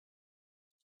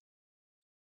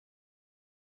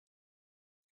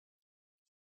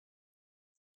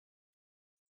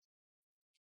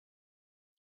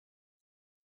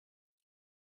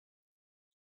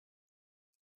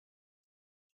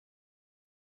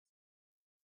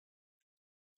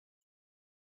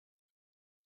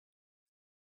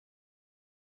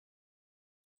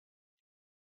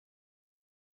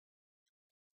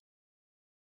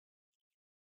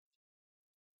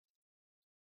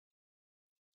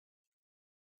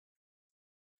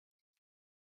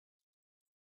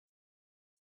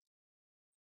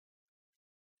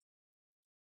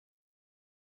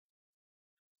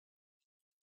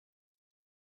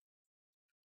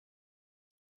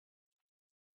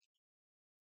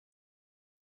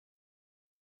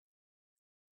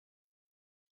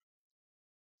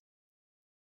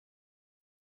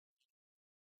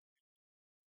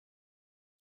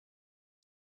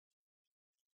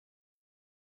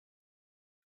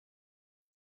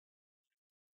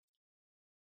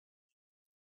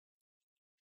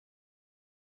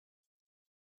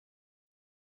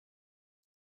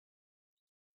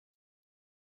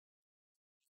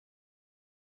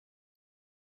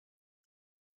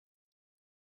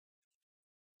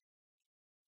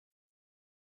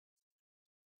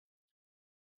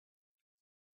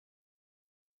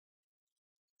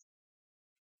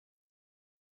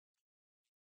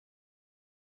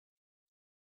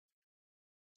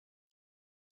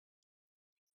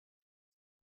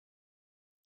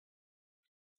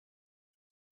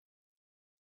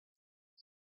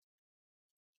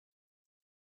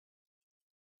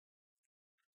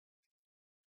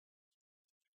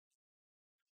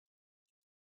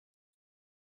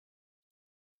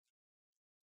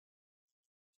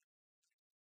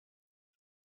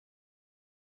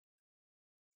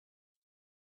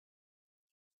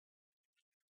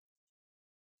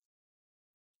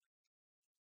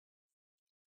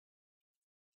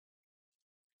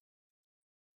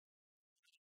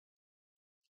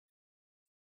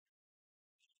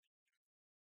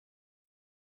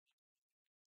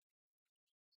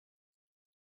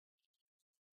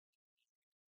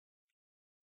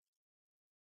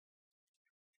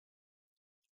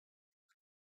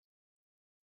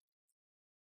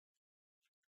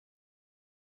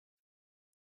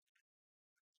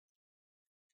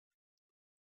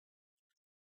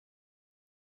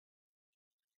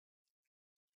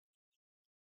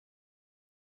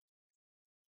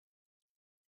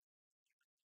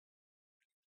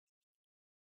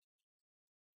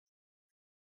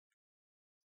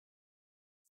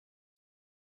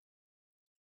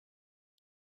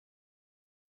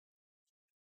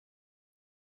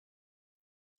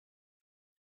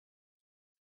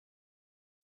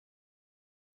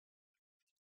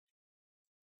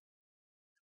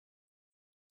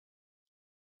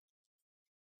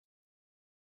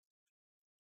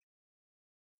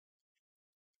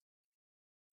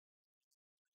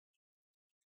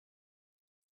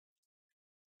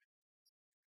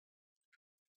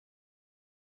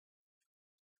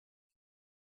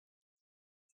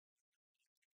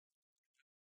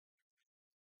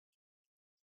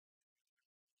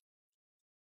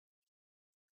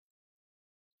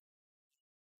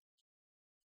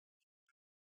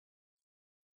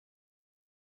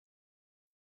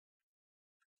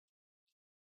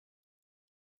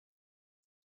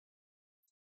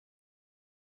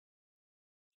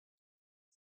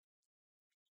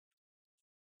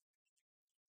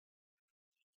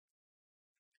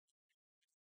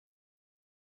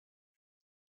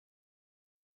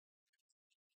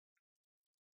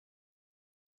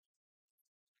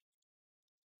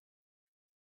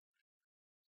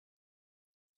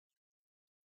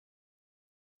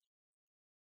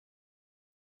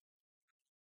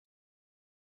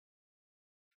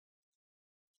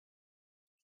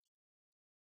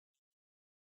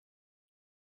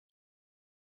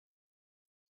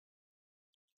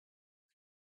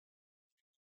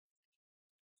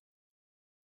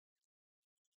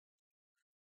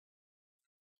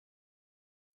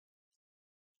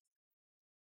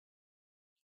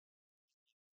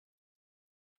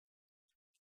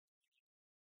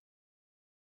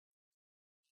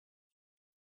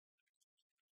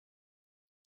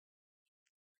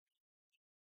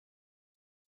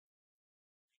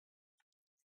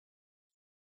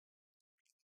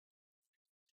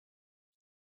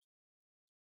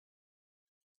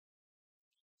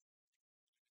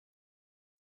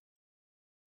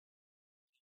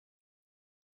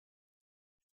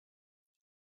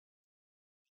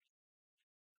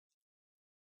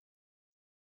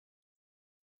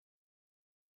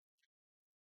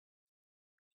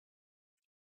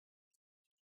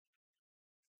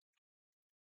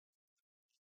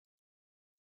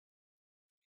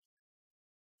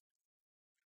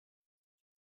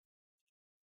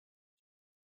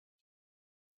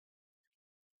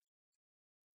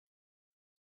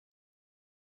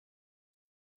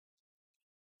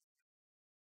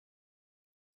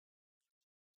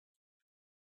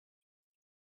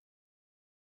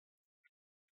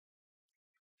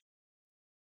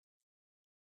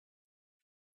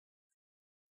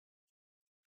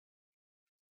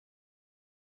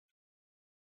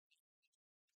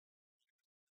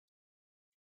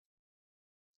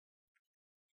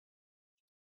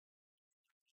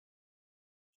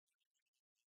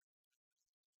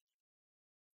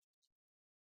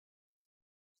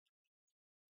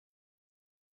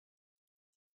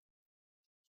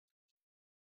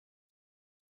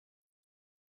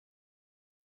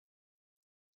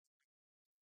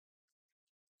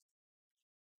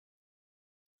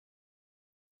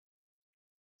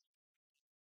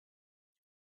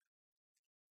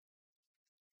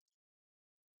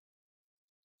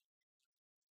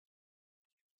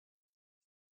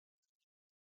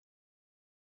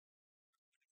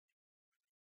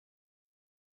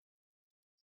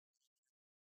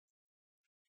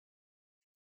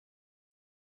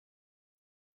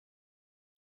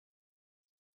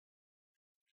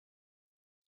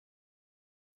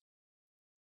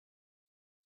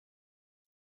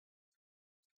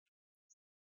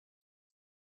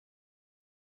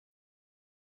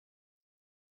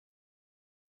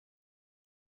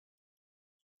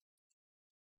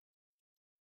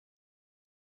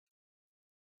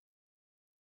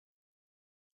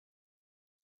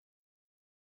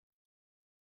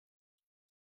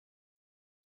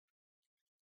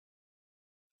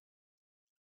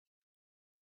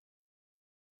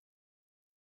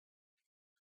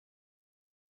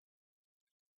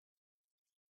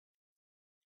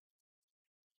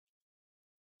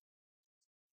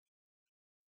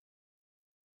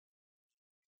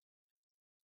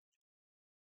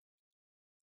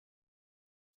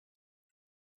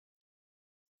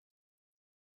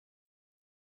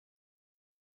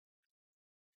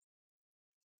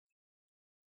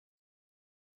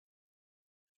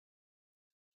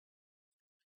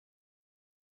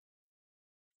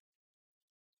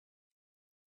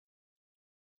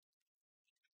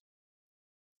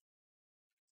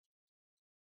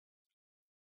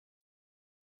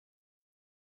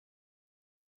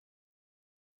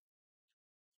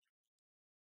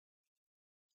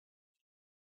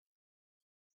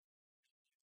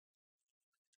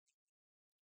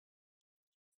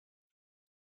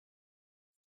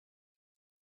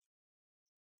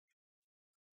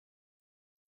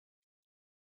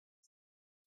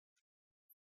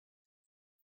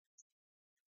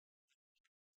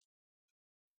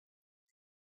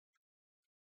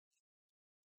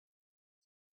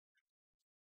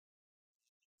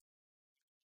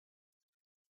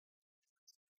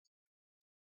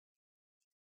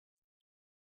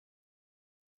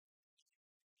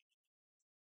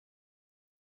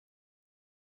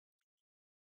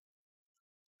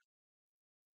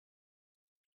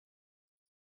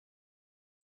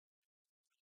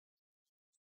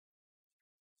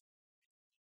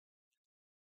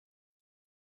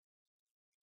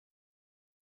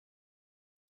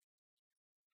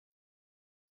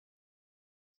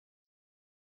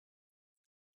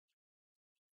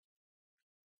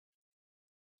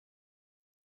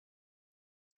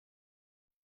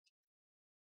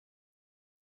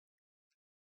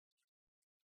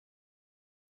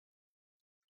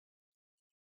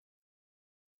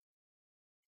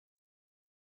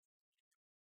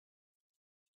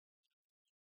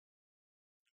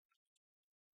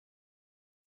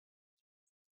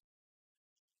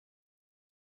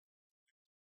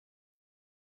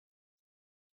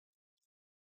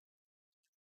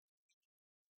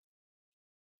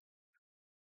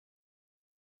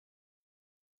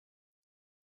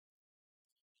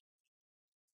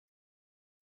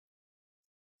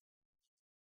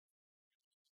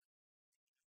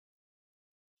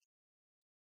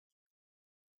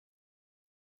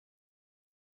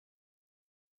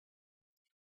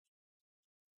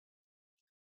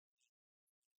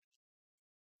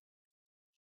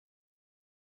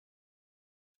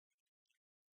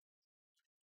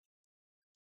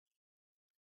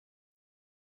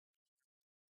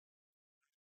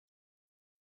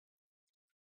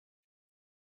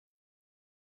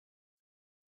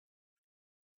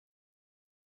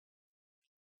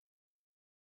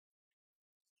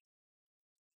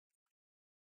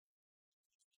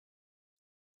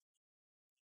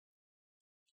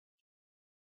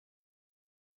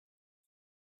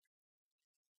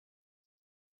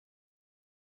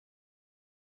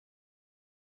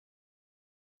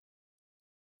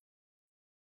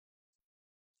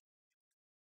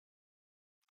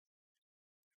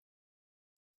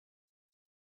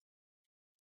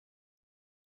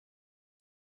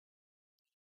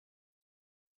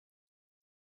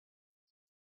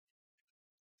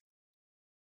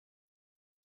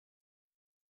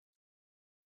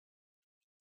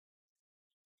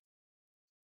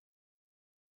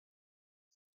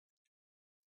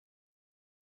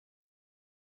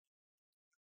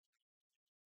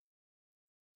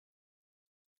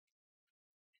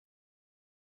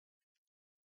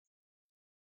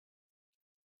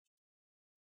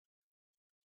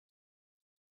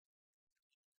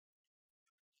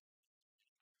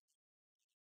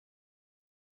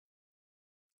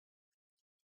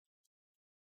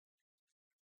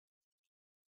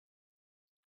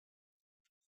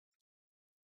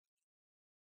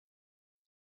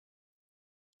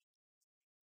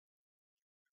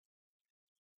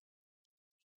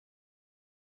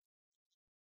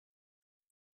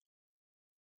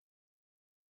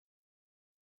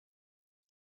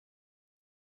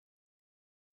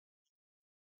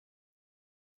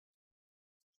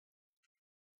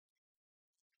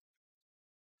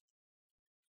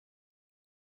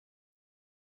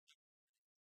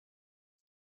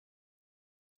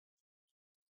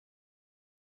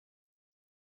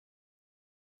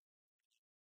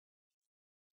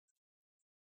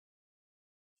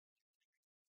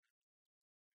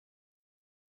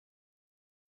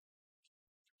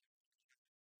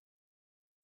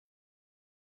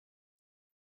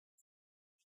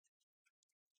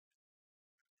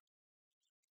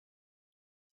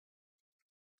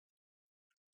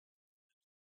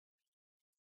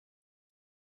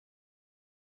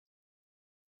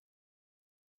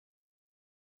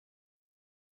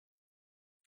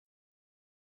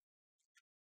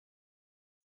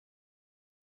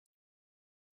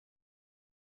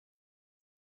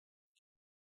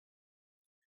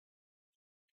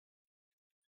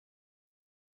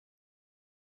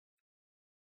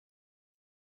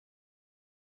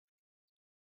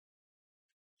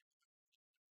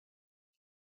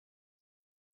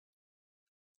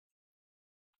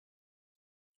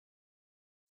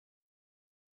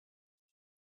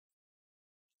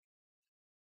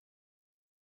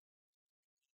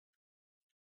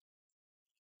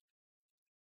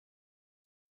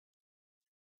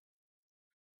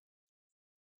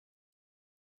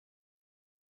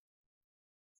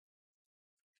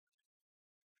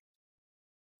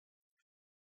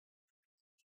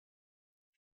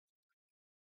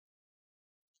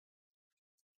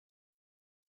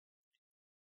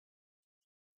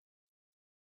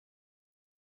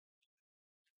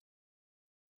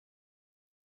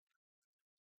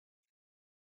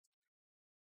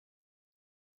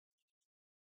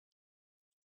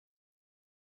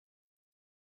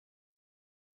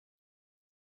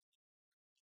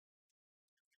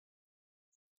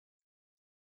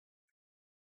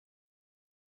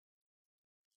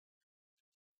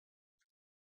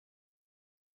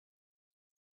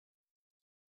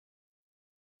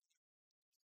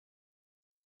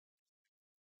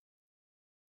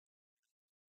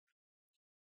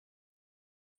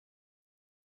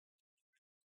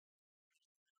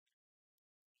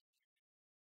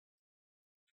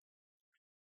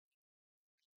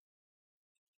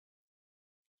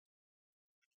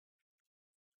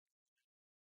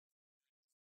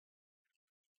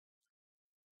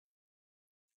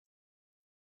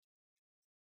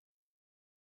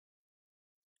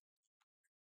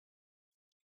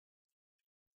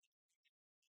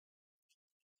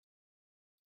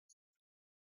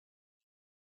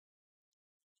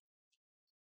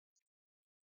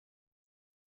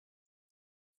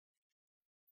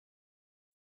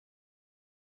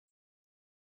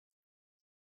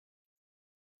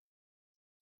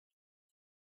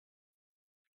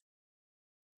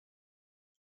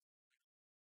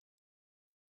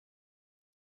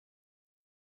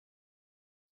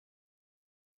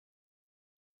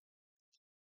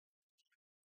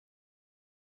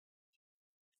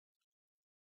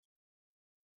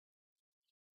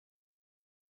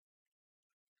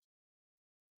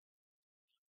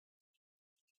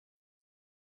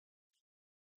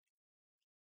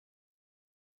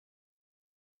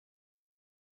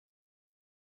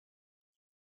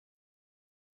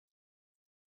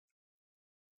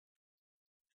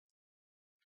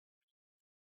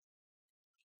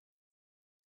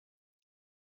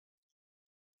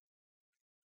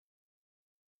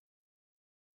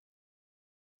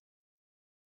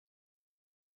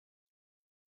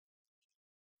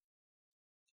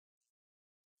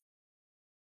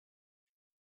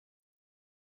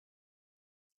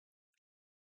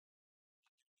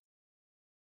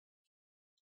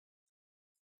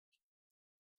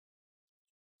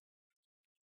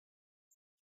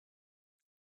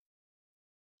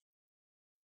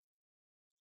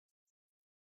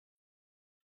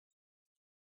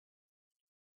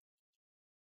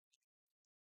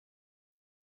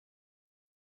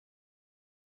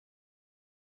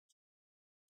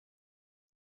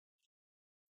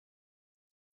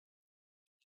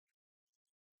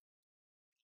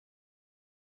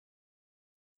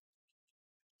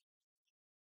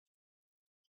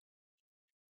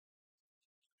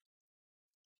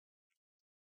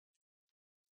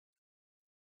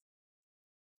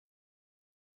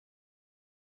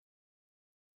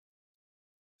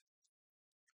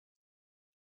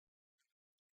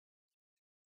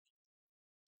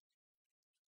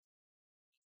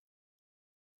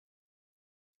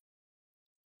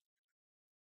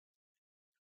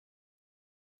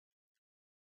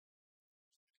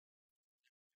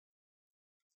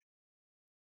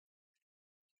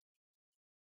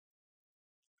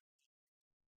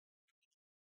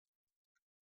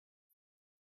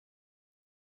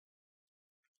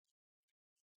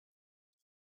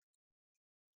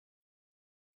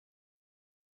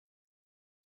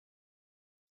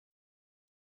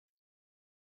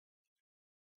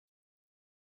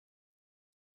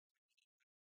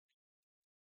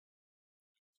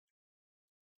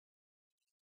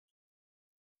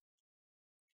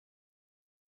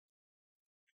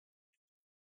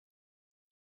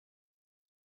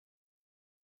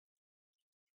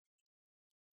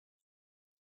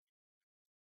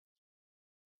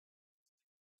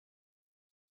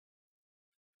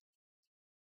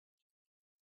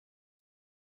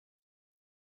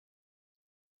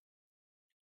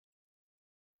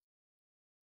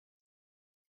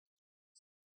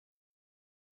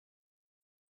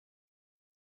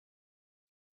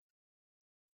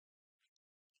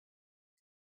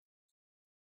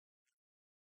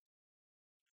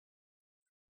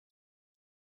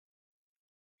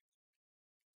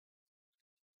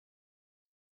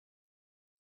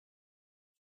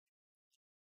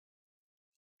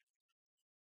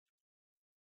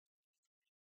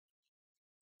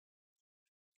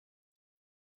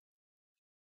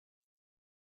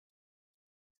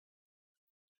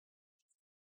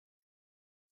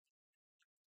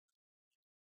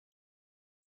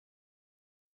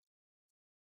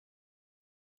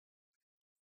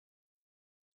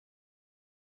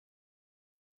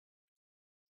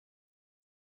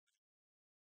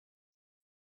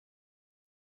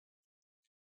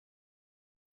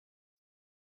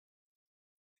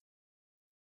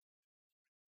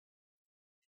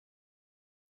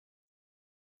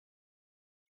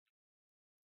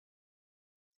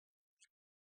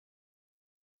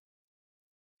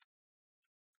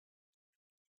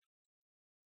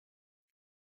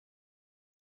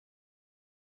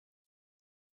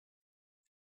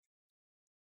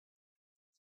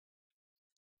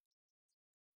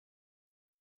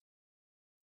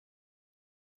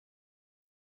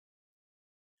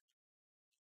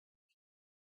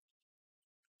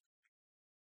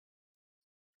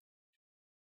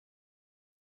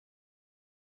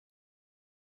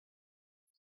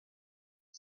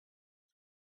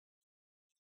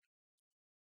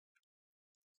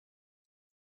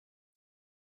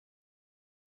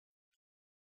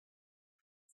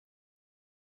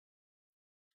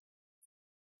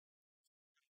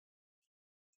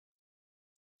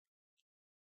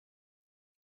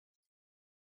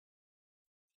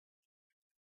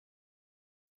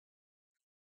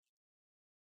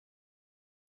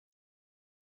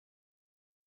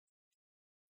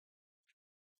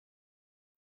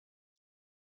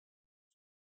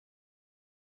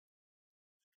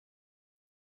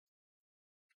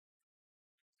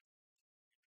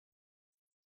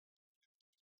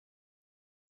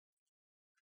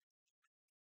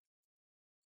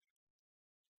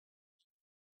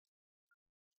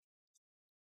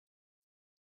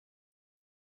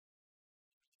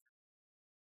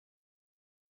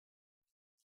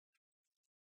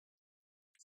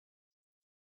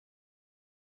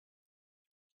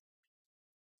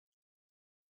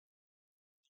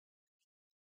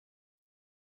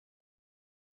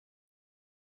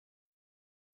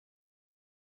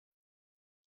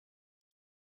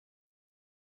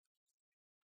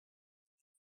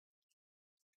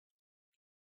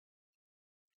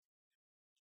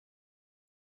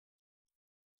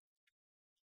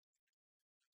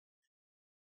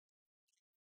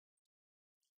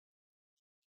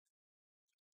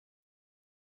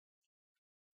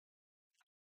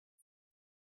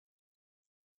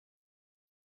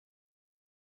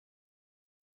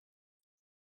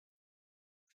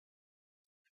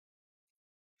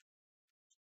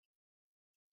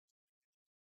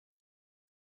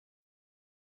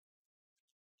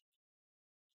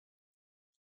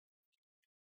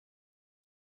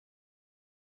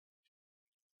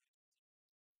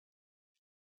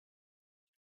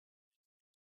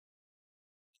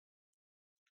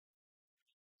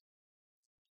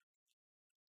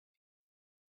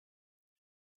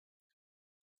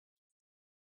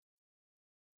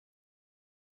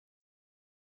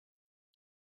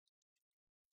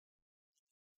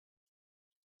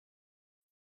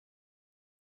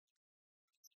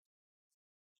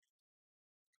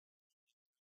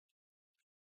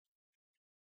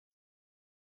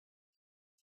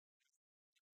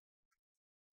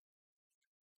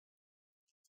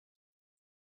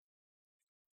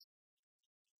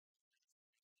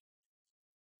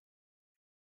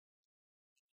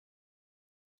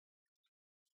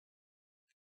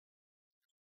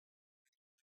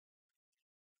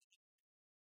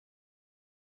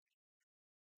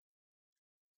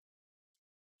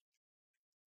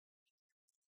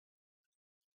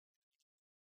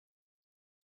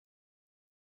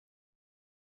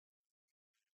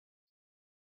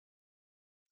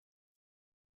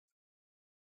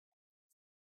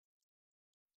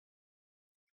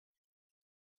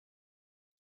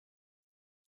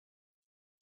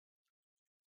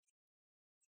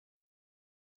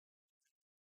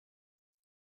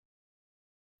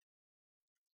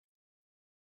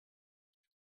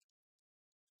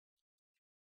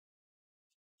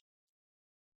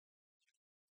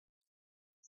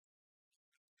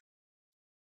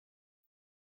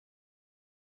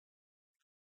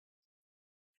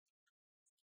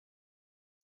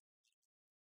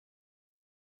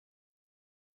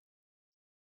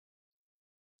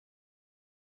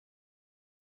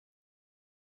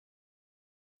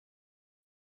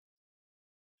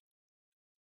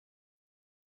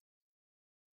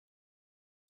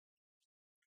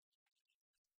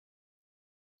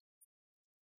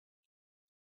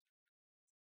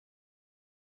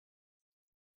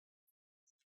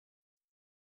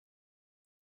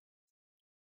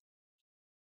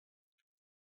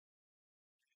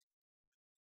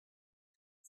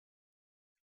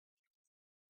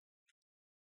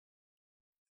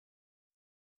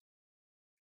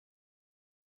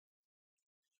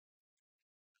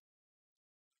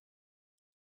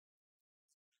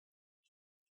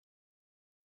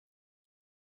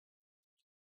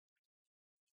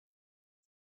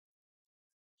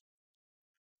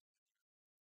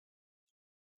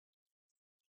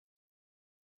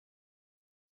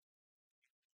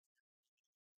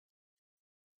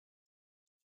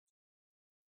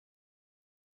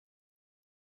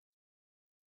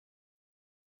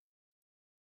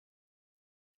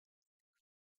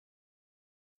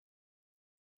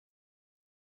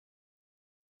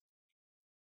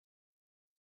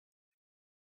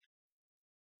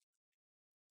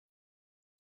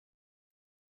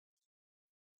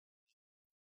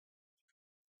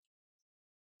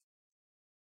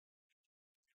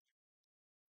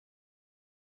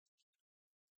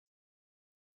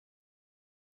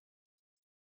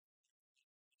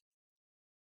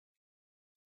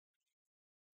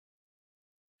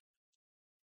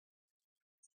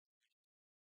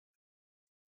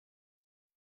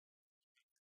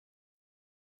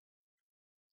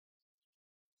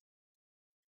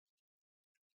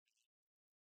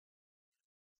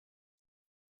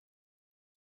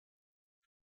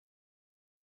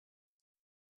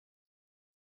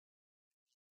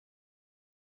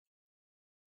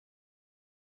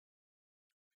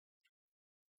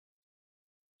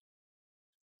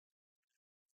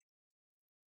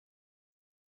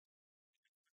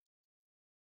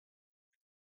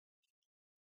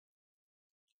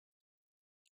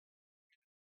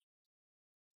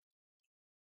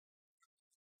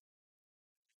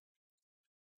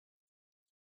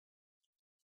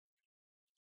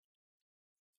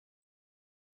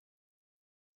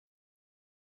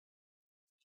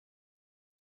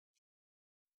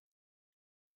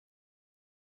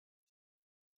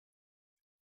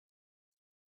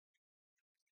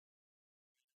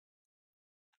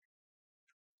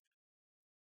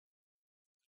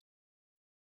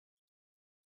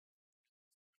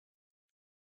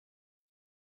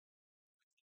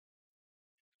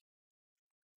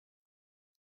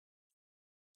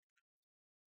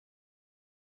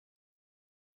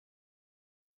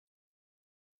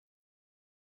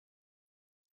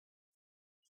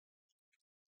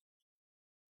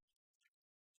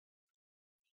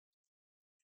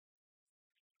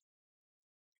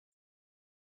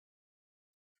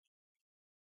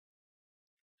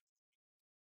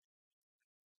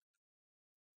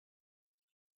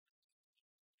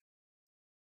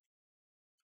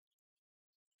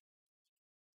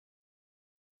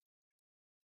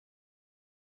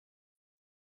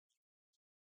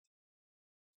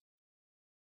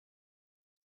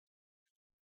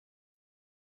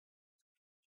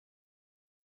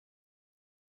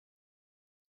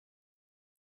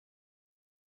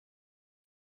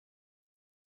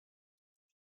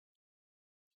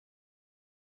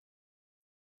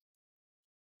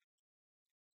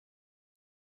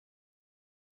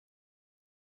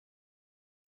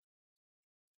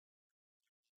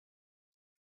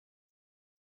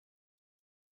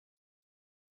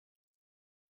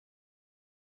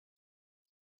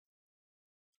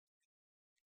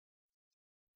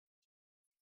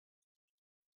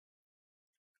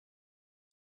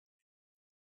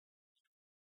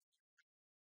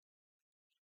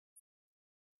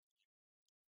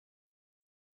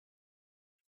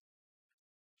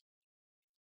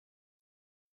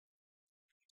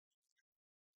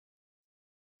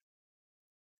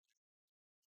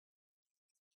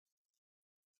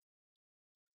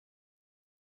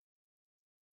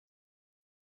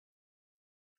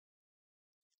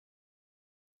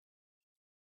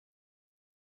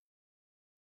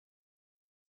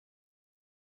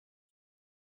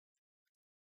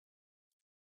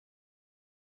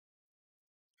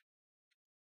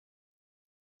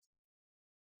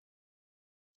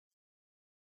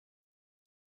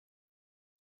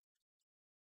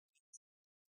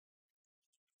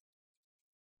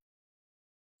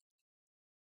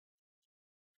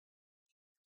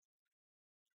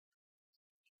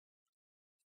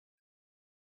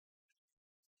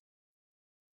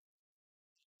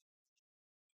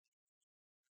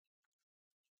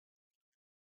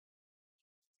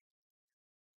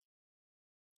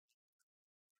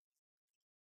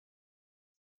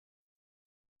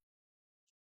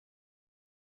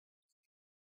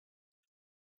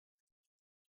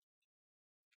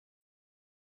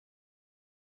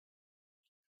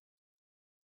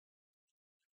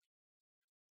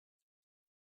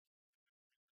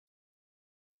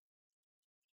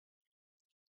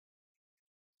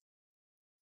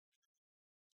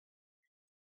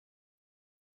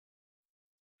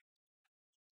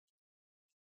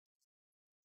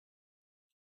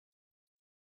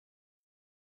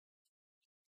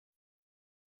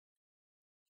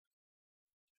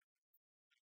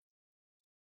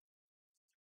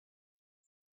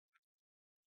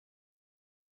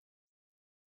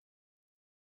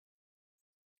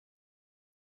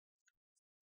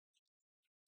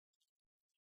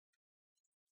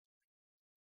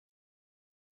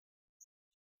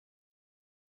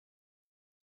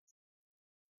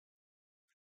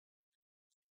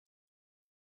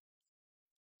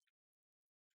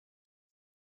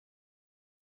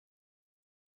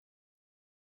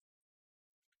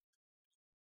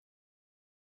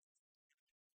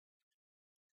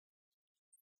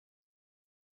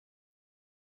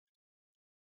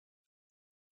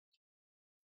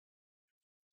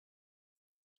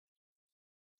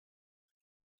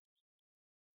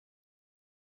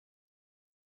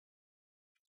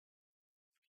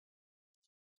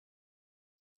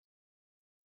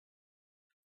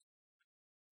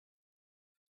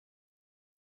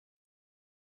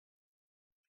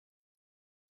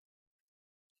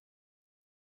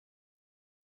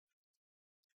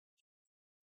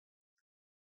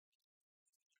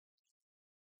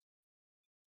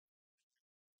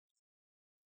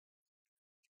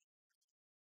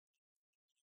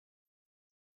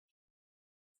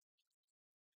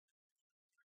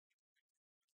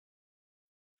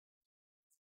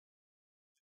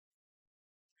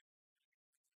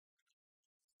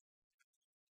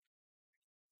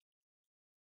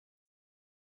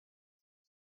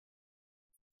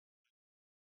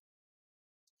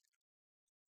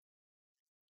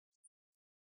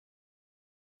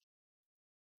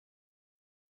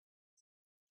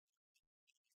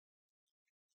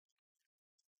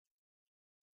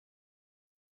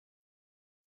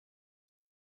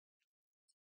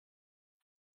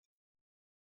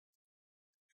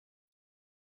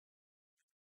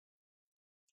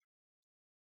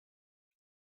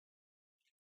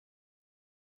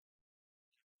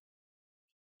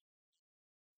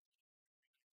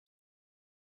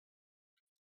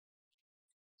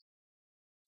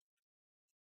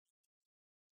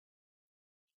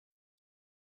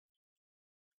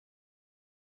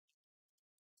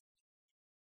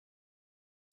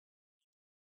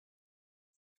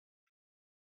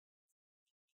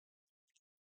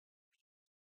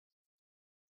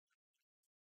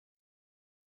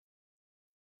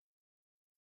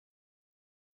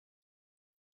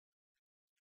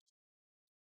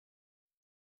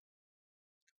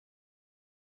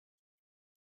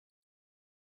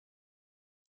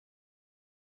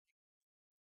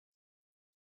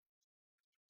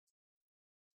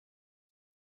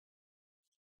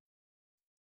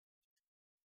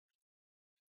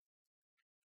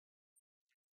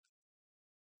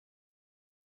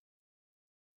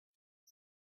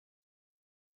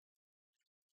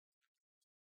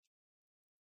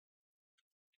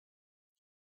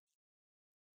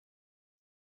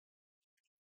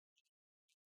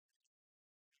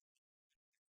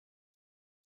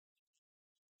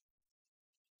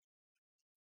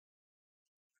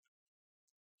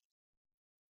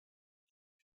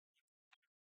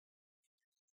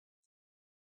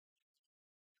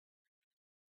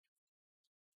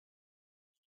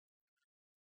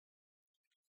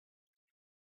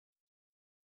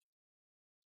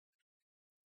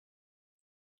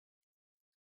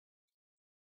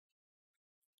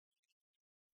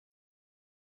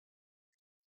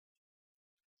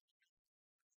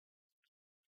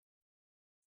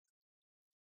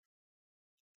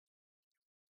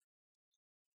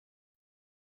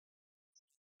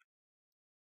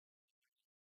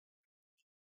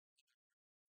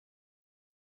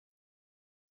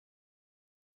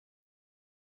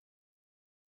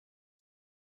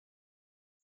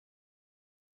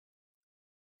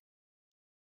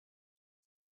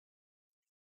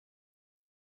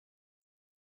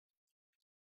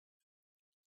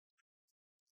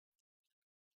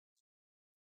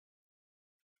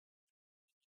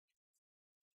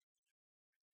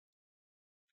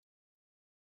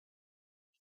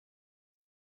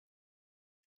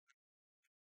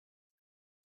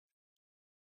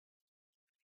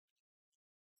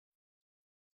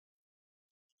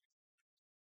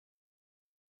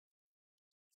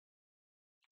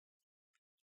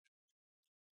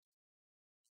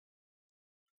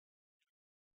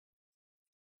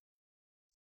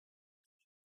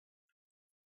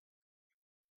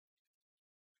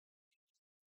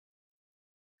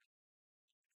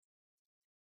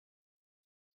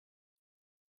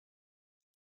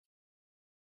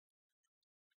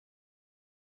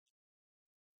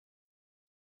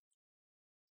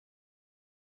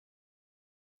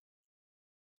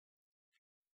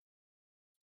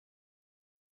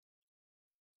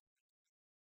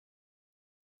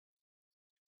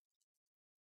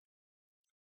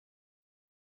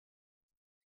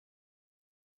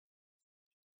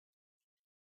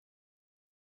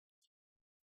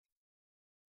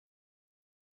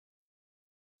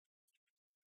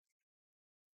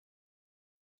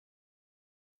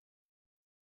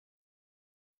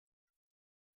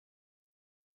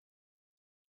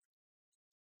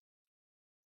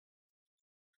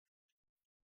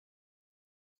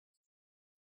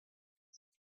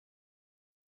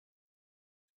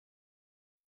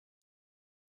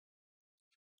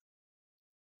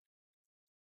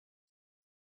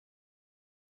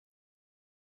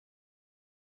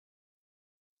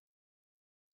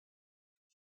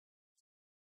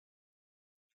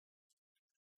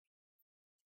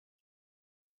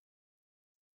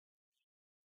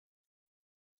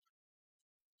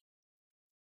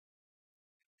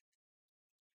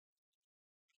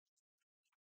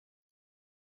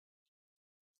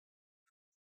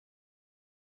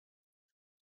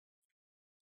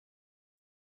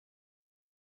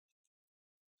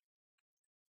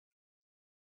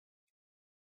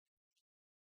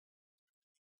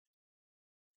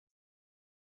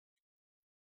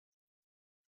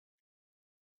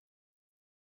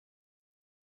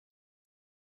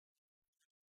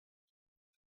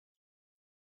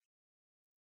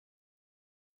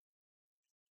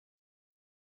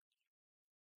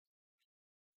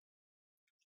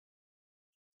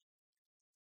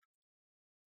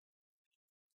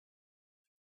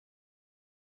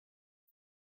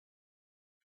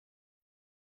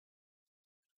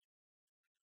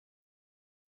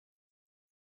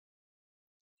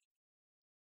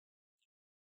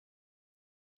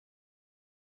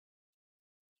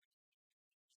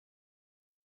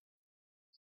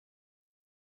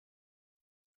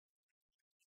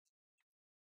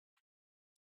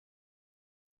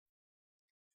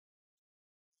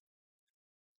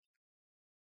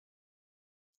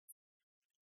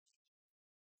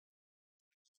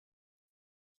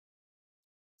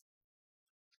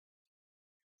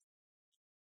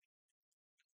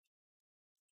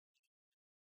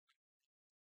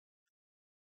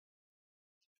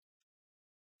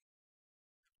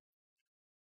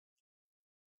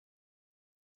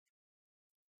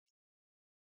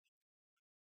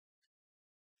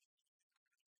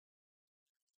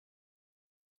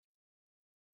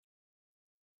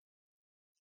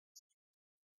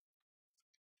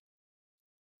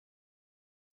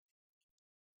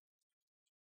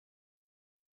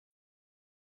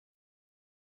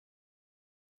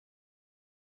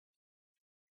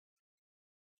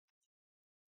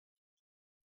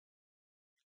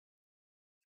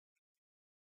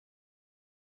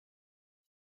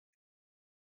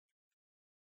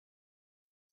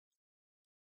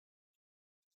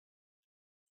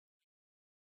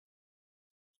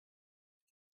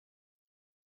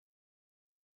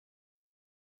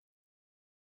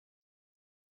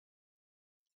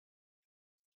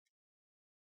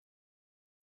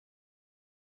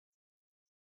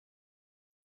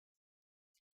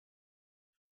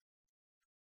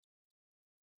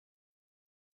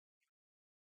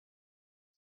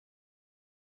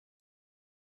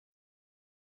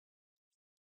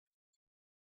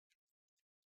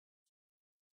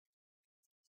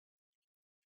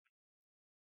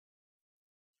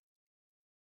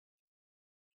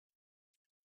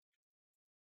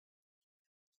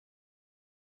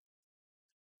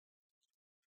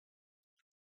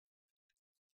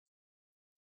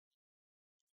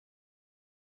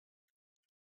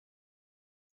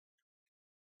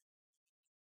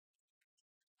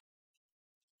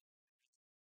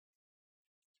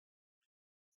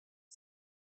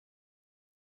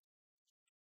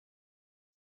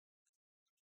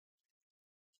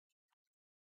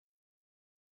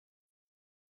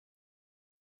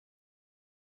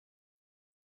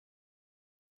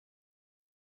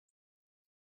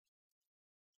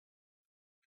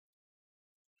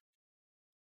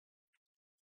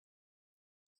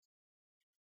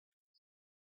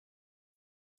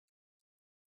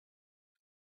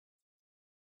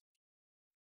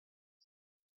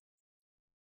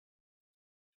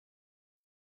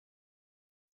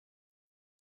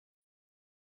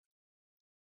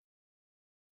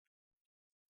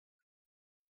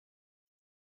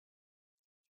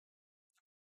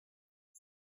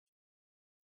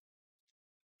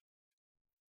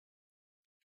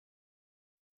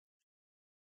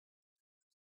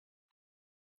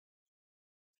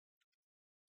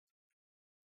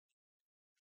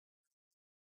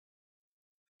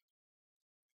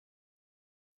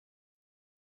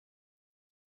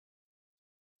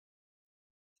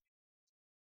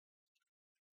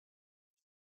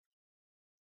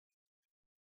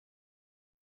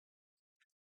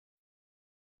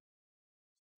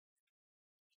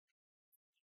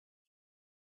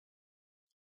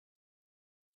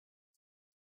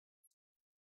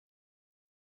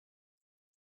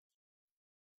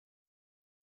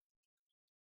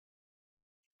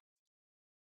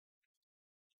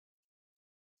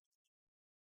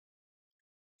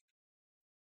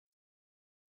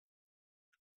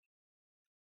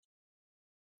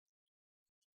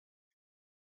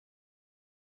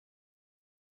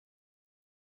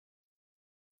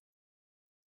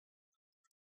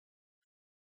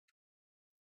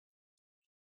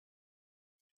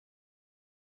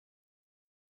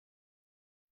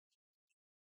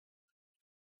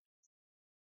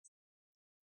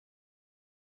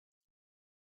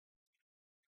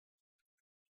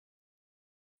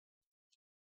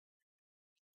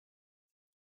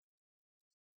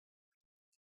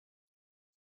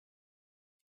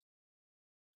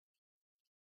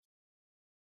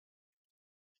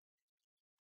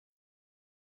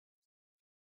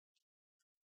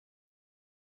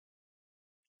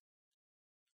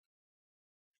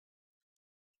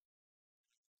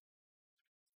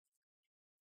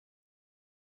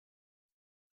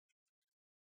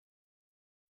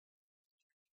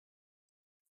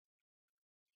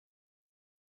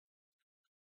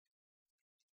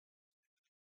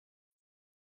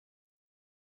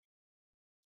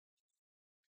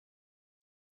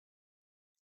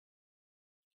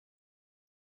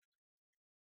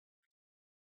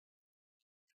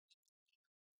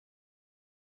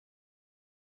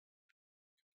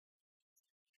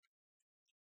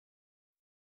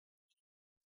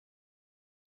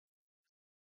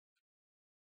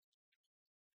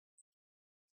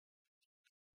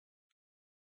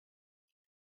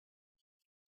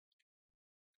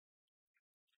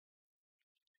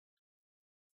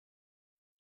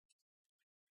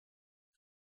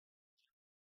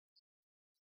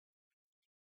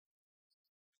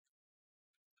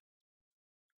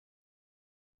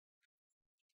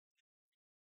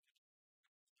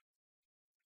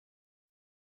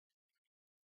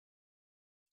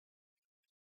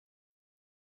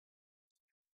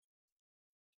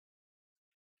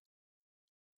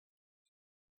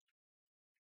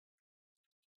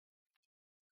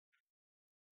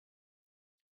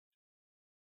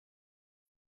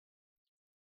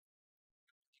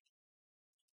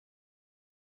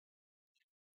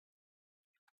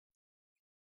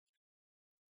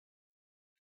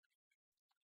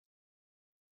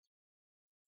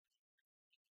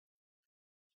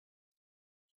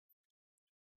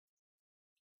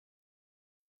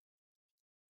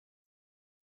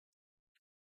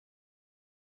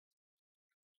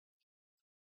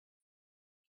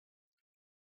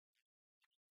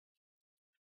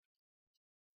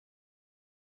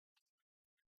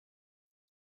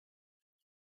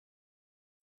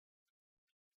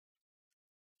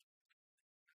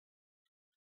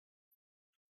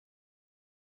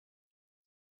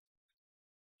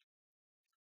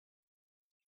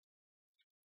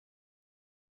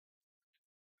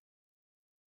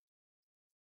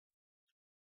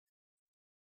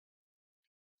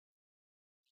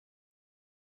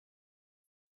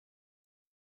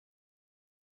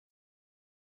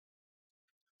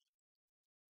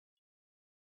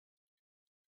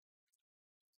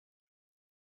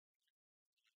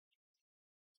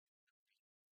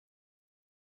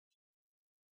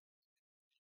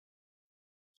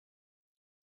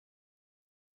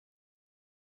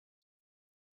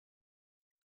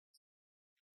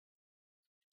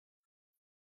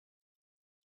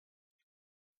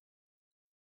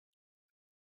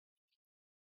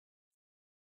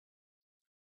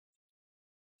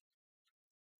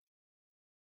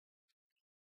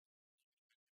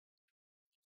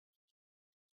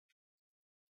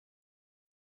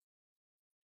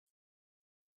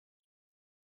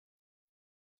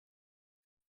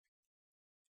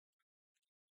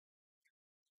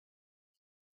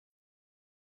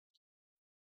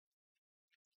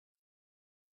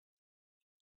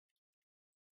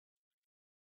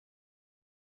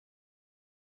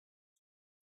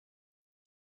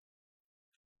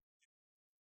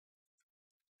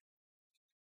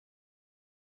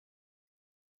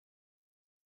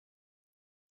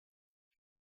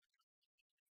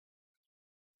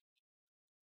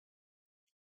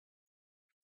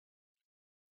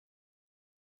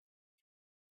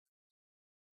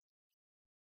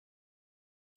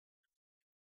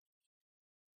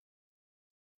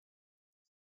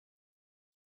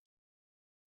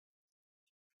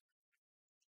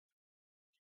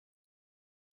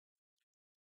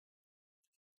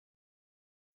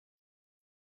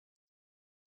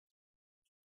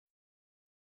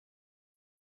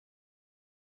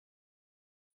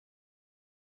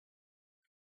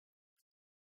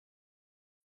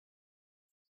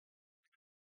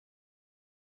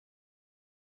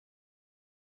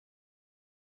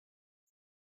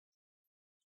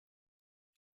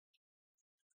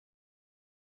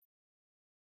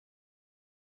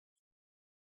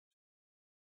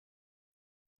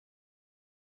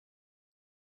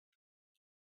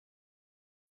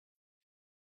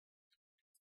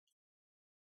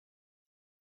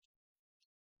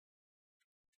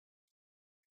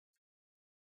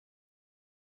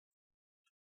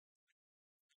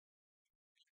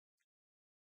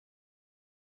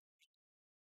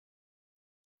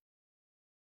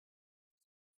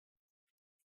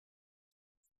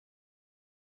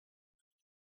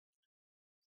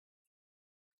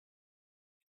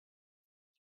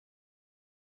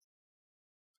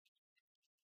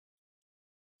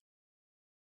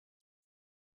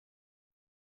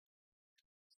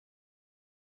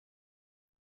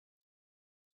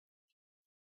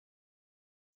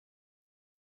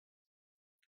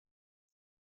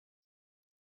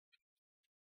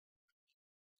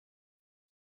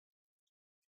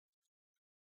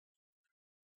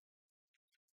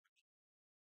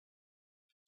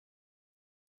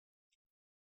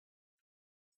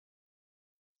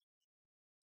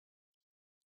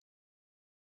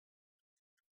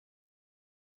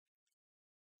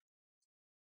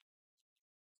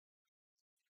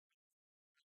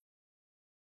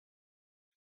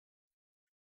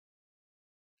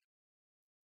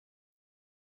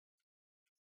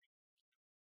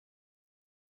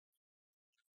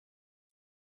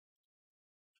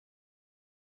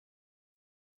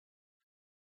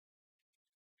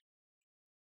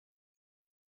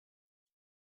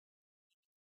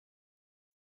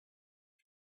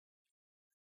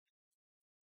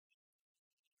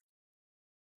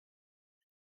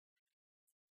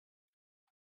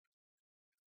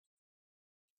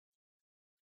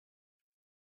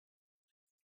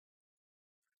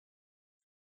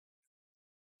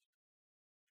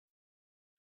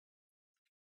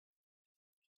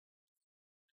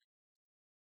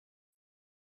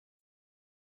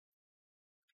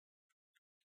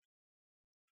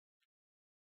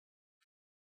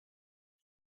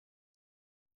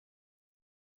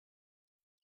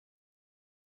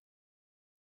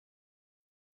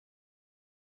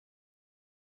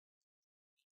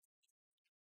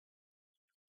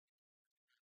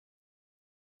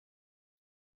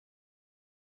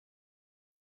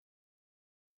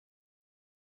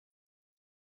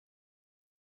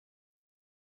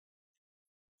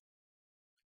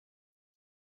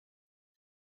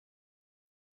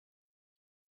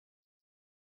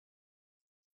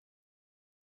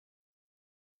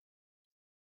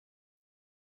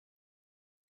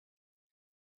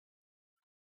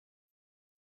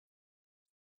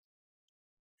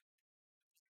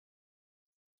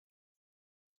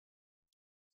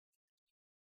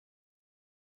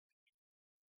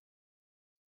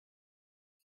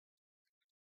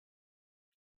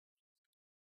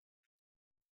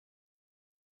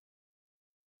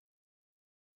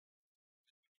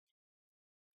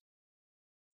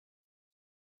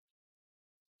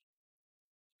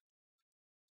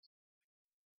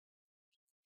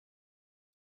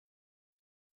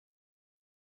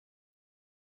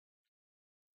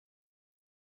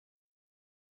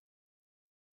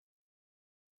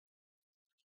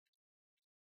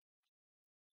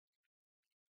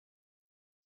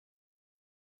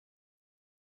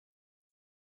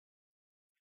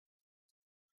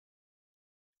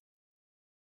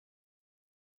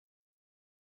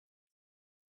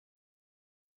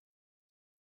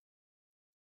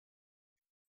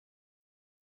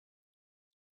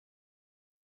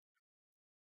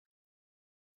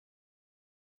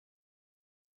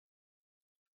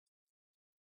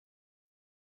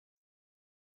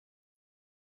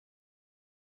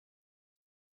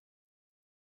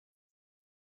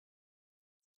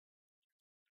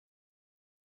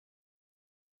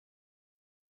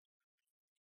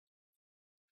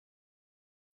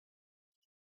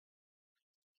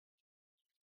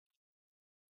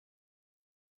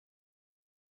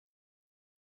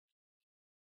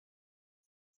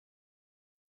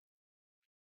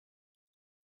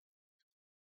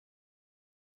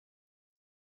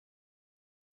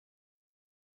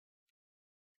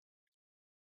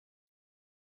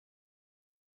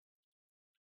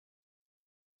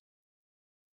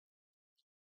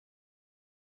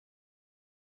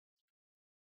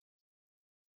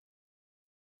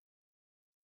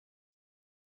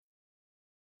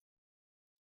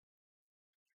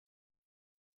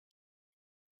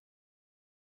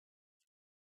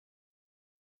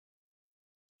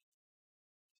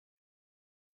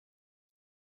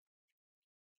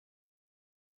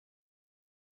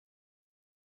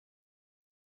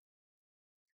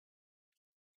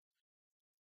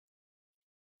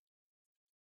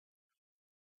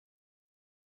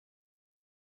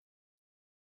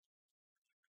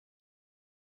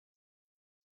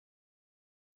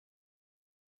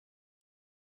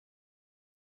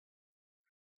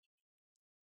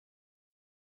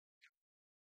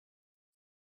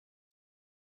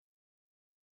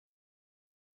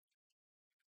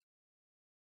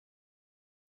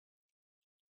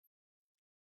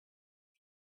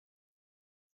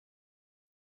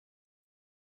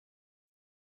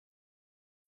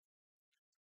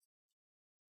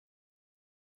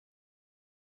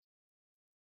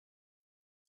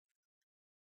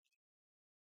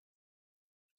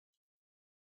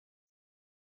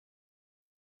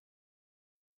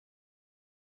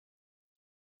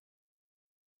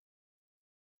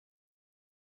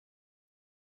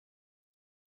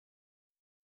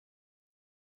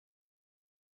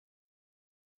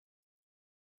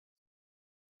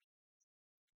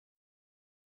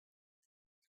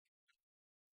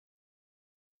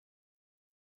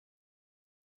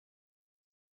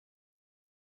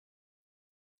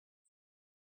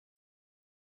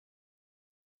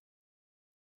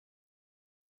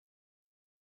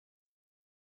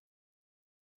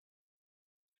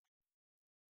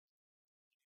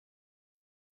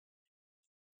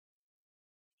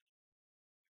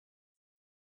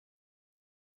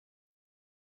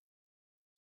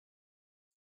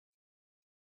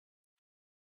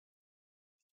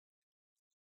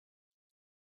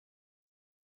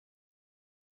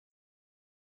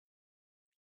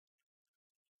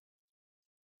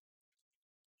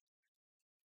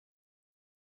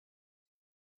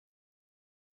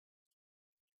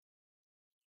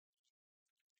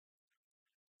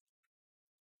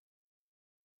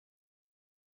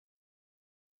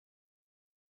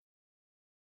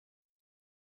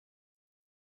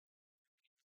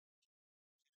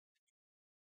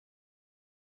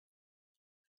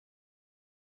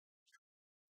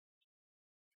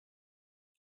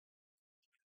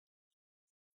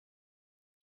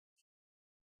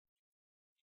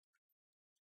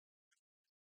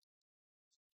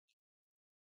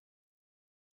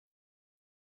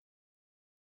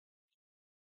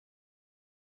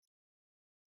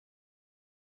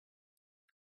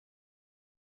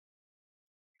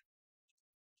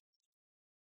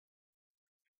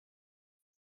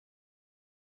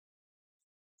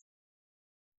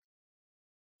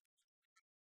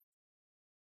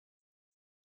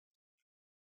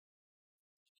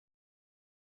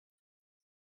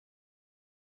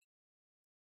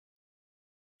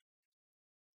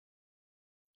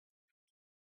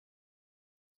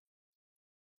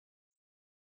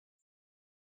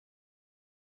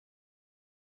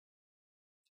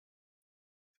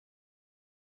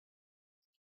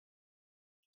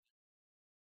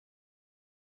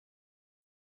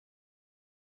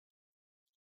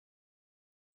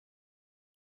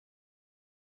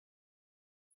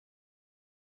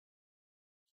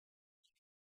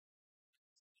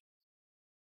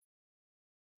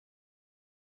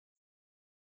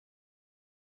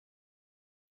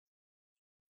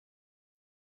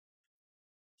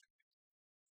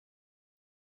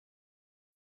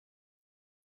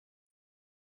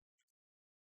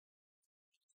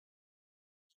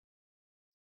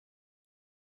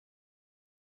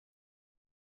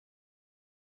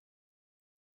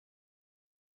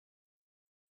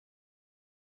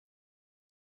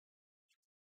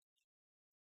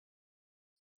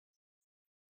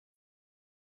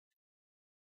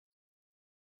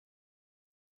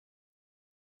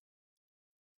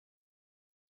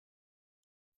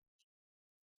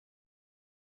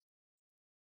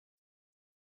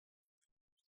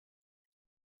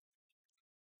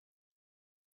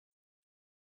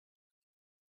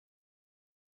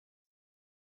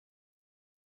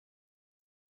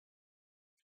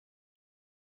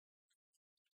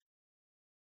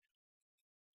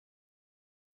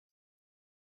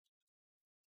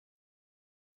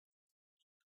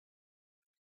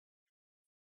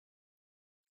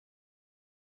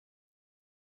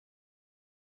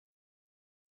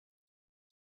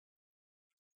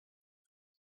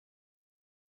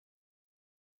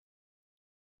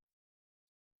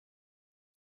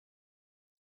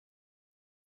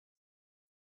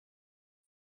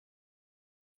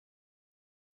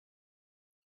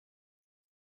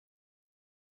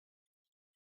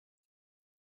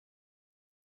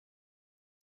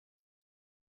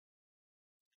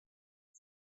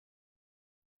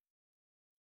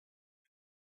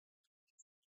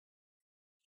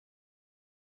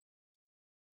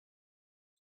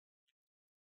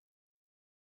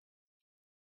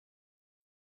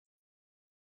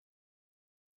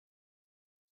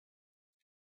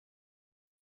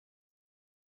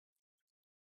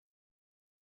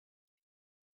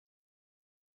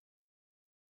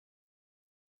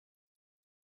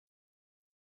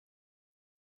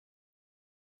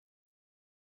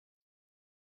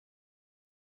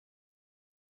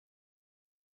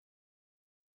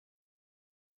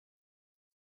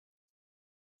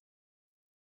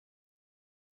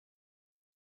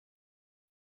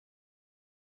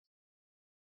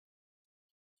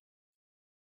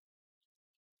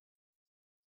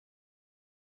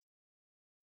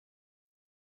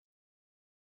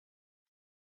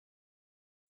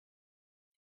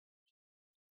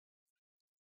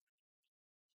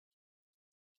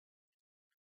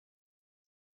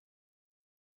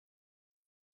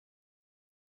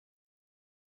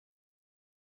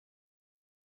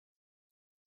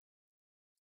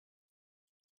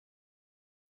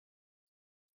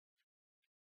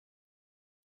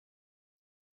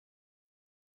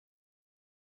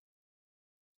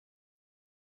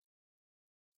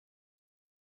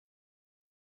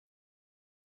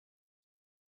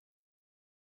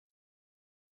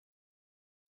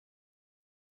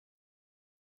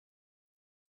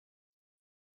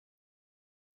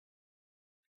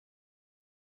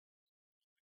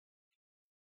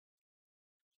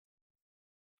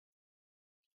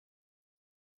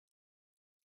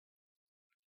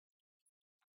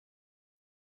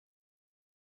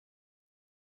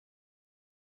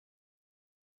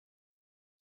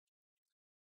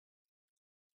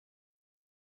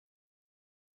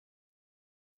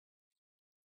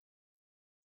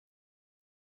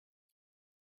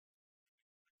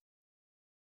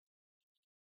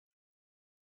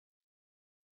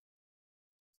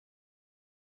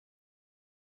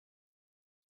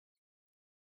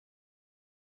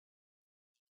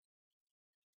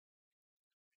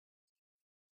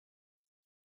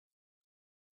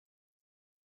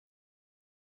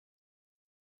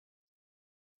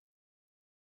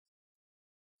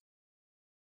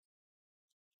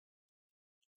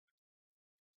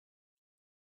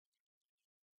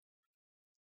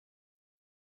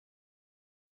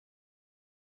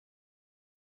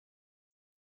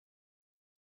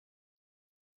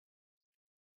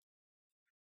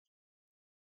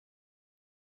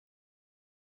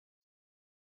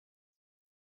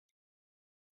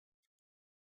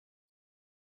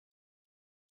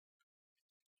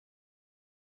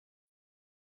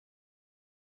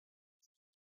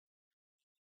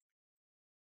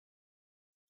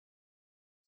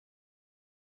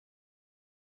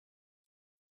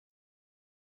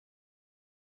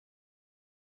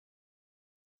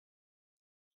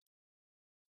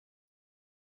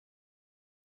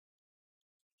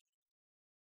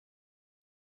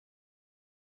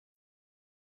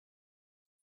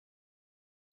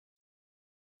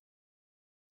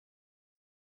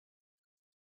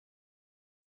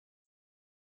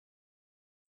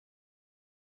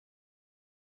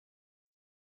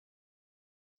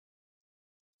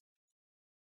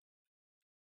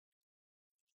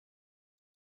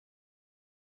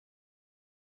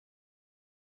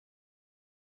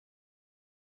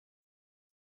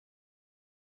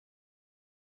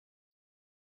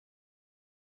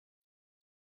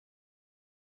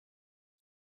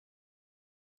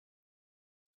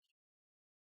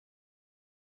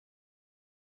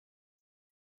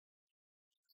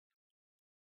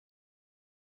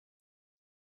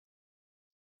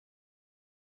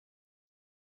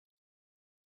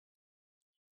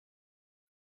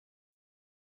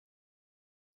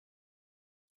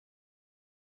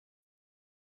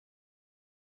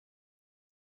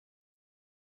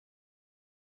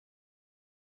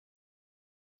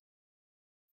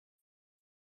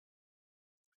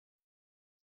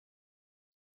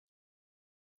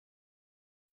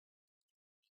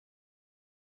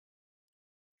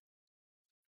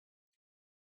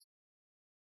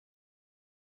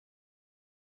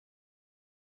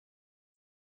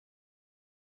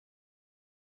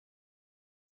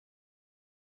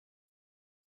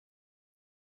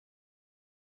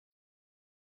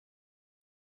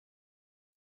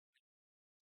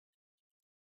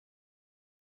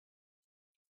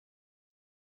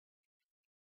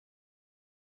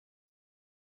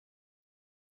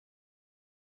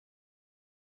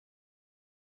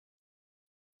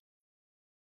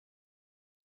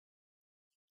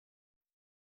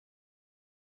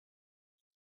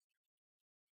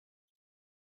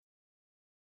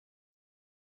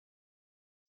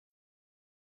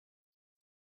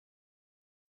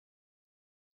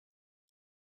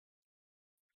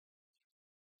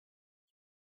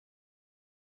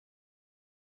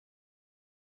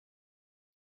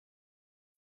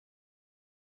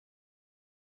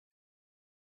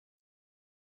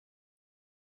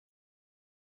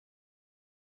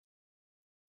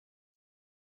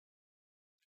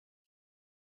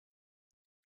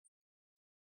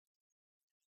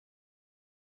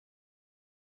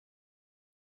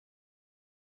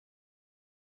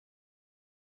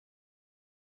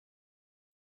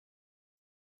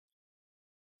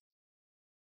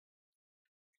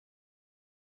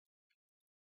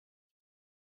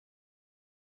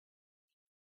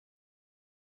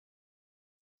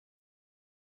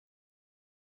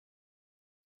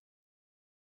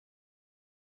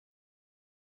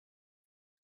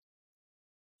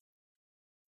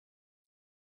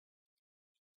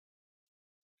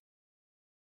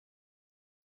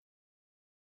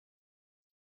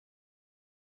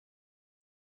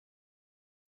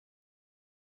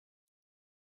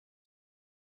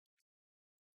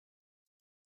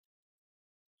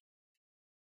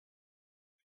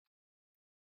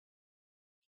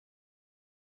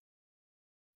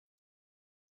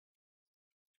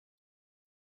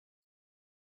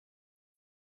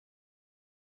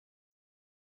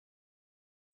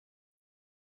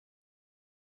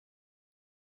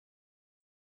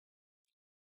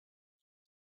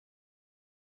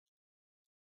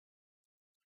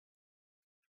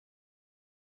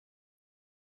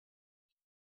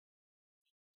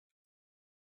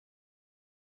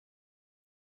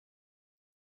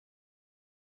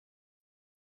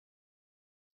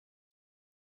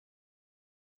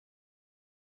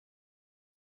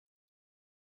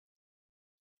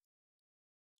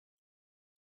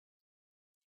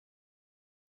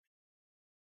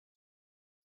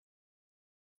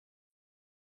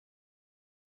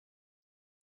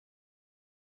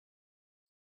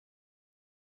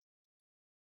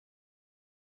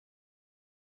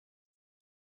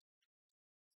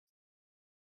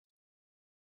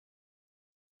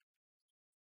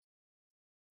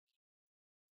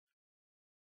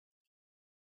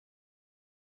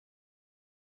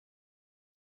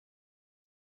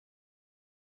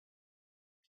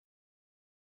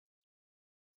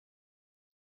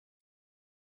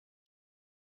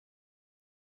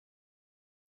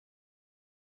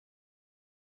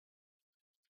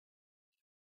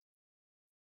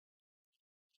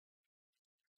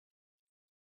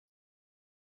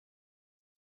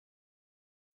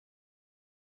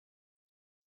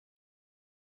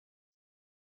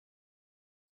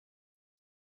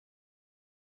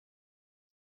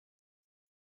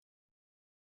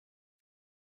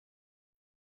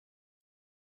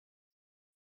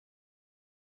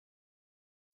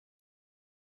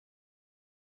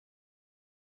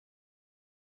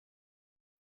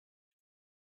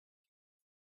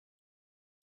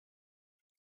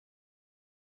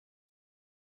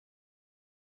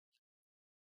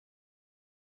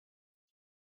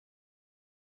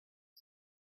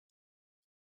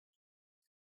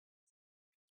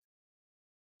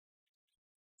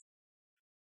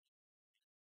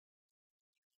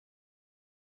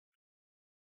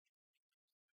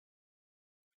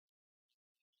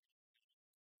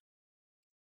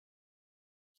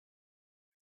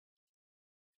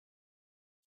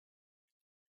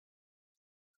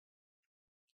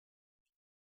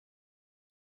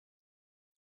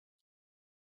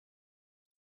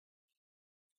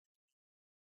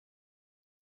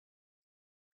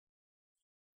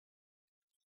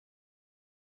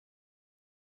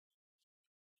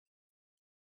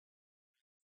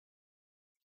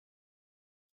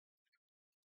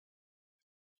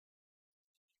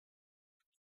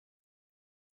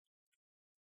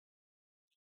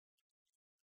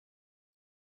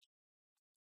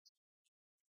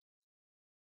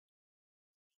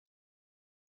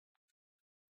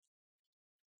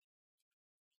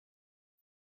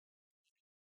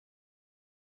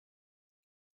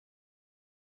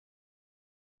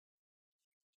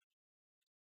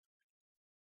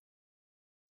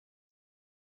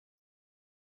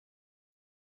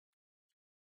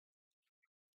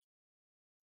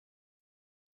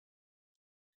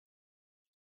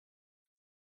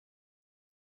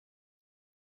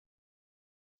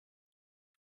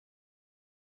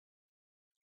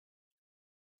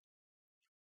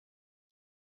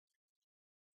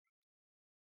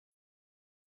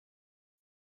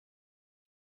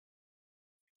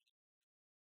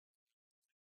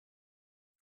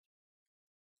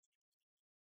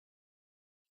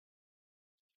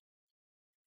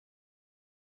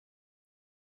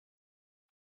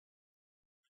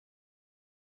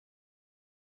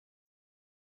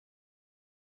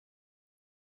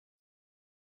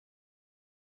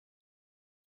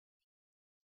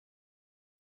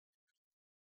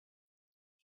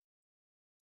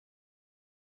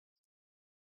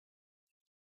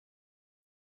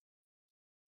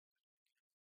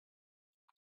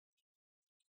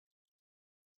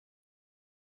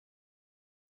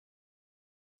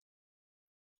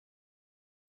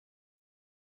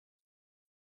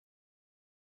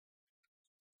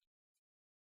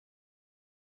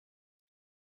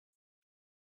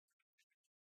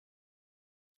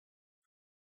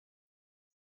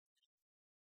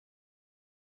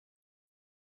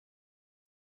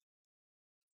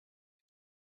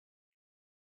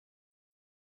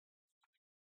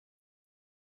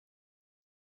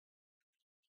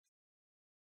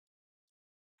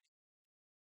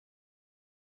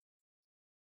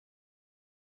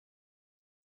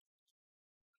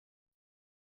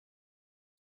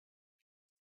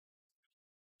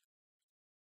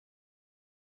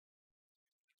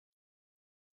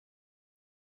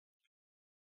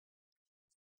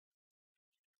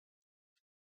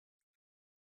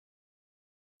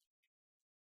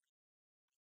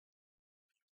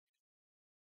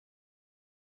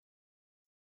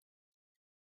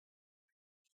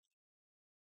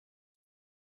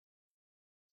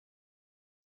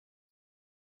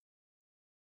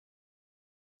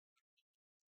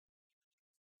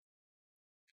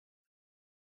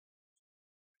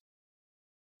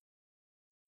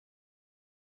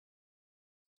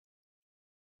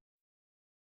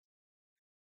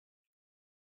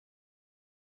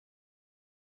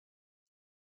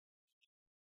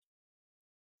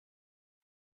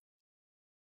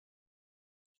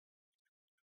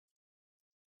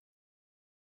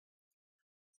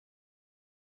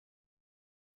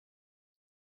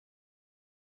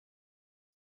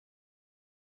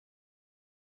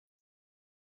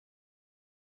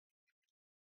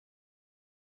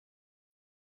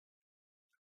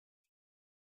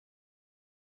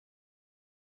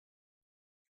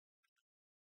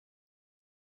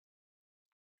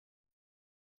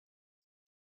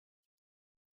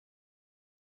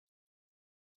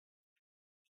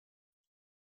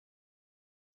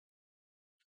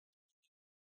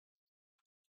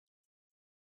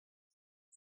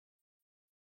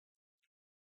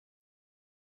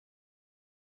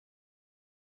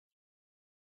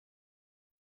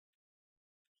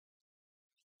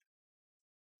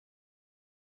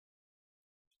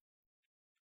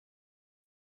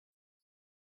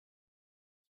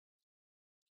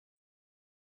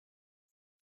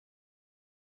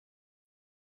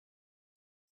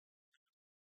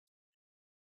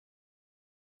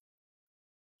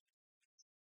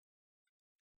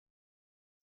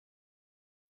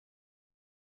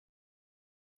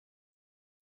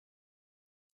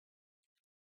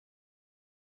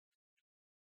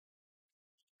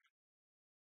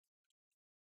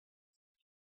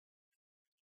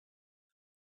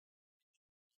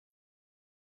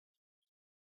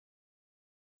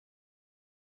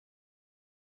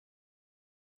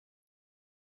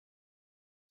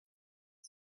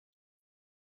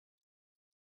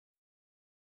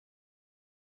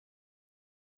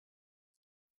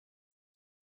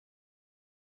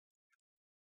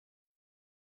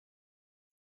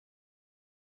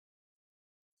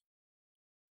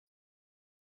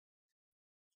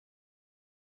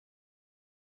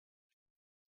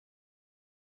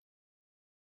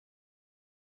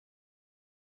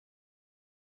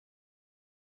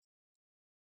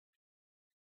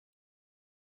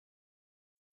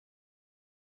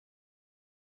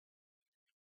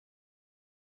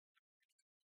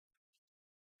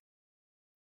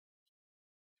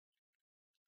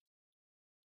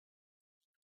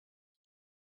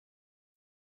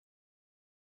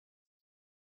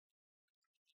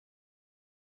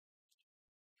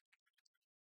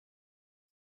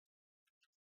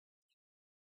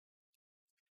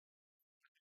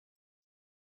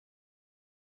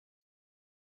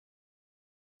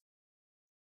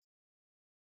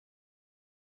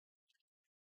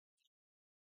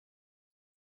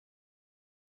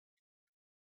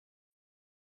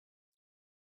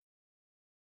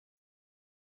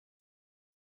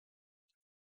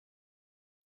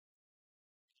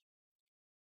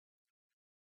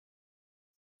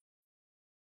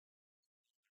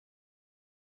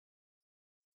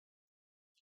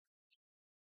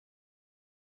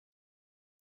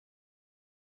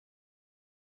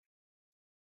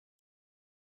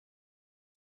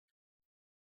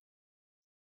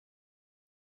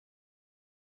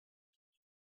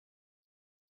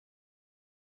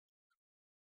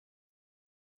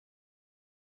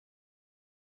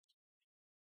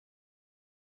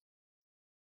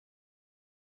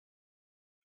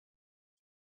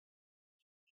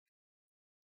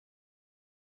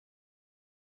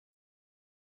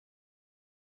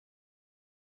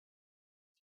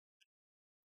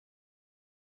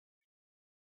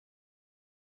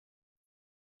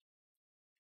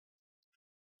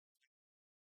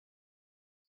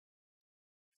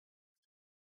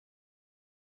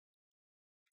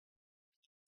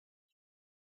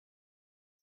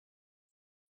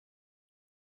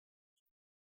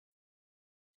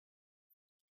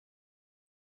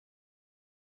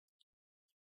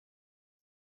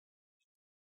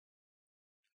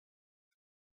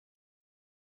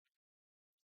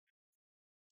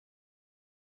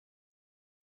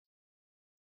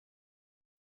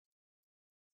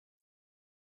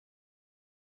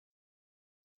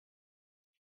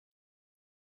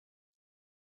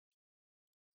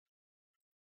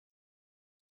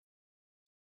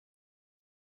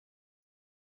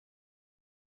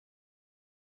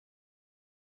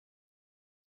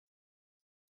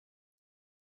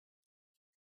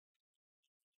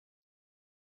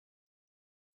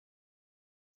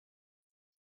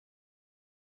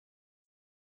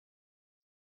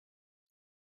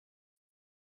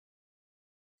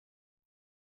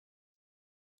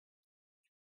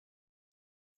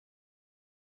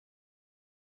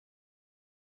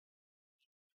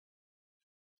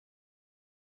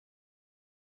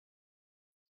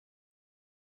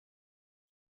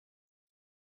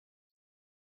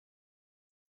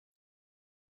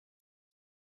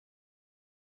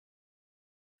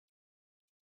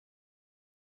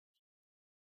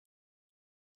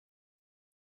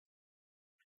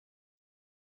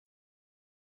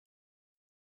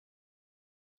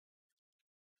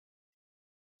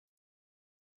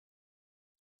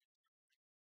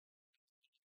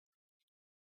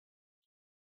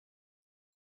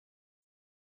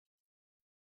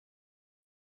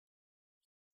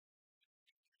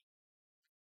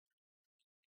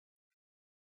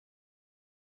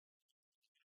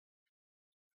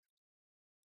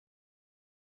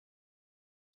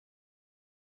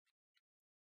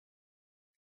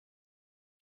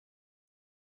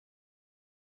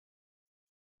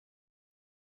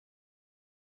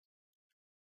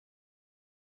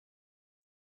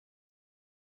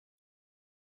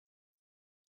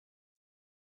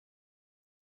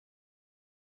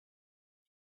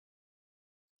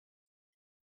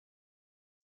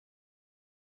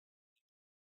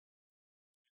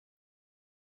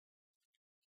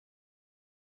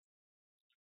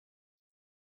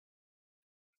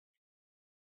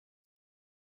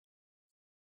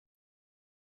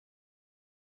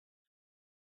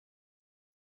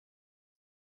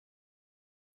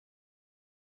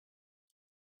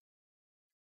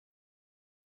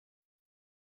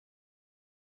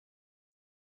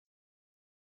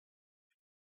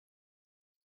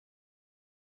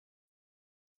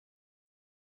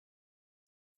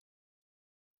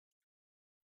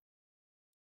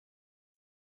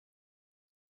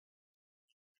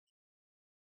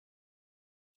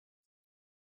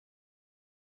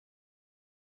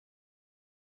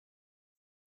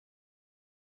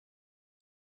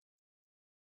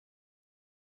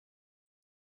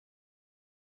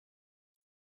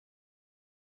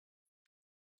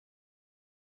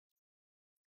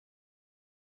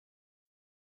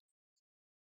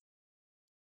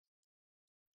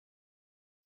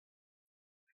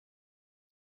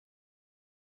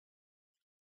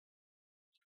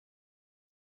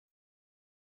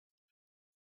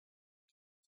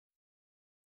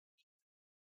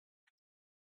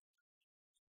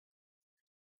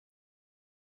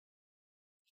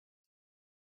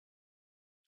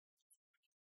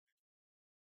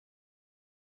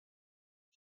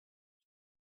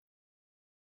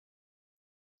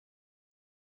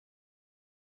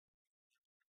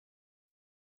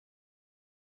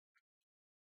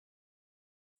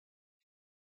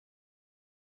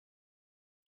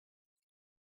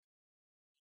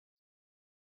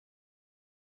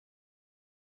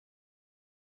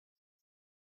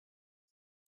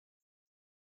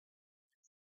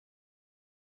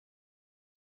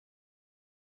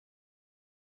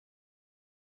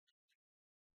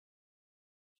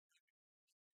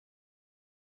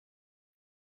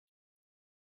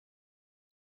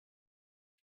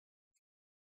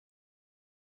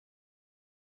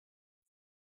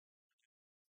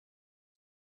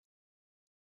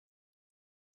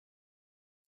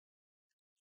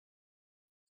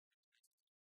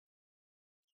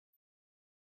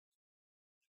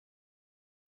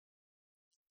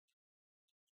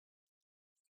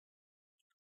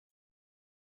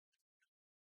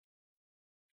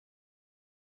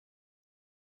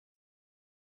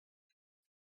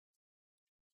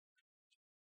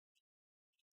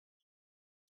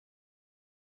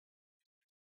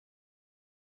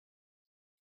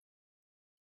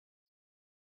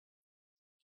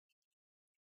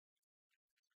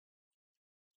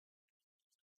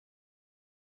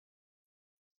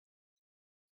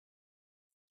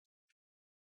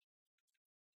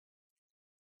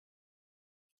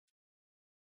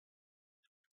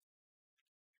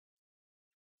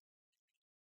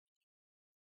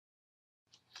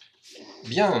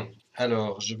Bien,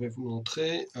 alors je vais vous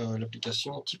montrer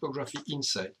l'application Typographie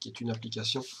Insight, qui est une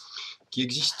application qui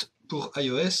existe pour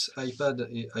iOS, iPad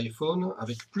et iPhone,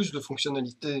 avec plus de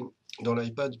fonctionnalités dans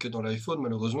l'iPad que dans l'iPhone,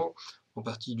 malheureusement, en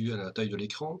partie due à la taille de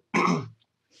l'écran,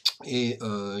 et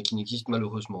qui n'existe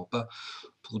malheureusement pas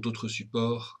pour d'autres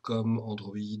supports comme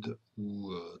Android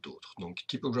ou d'autres. Donc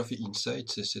Typography Insight,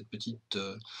 c'est cette petite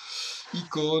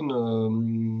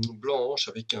icône blanche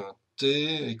avec un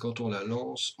T, et quand on la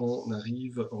lance, on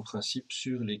arrive en principe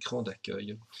sur l'écran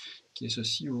d'accueil, qui est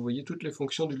ceci. Vous voyez toutes les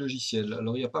fonctions du logiciel.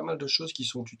 Alors il y a pas mal de choses qui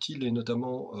sont utiles, et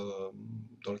notamment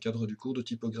dans le cadre du cours de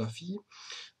typographie.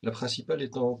 La principale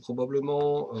étant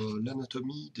probablement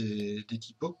l'anatomie des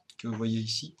typos que vous voyez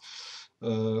ici.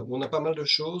 On a pas mal de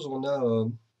choses, on a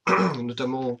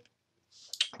notamment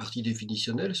partie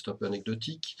définitionnelle, c'est un peu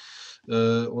anecdotique.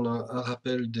 On a un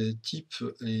rappel des types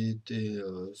et des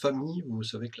familles. Vous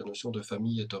savez que la notion de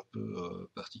famille est un peu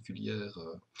particulière,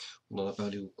 on en a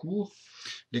parlé au cours.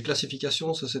 Les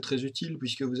classifications, ça c'est très utile,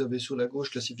 puisque vous avez sur la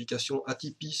gauche classification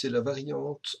atypie, c'est la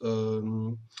variante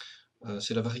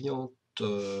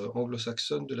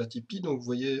anglo-saxonne de l'atypie. Donc vous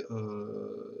voyez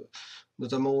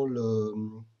notamment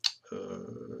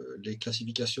les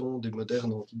classifications des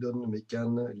modernes Antidone,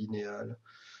 Mécan, Linéal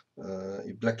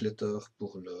et Black Letter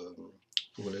pour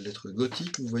les lettres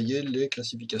gothiques. Vous voyez les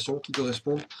classifications qui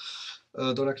correspondent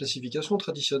dans la classification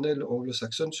traditionnelle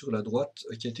anglo-saxonne sur la droite,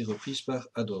 qui a été reprise par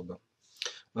Adobe.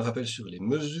 Un rappel sur les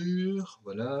mesures,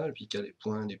 voilà, le pica, les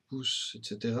points, les pouces,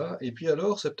 etc. Et puis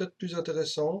alors, c'est peut-être plus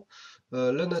intéressant,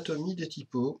 l'anatomie des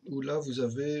typos, où là vous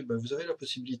avez la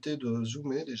possibilité de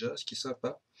zoomer déjà, ce qui est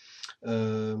sympa.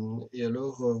 Et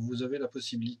alors, vous avez la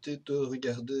possibilité de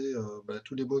regarder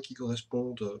tous les mots qui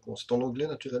correspondent. Bon, c'est en anglais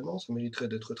naturellement, ça mériterait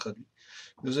d'être traduit.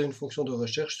 Vous avez une fonction de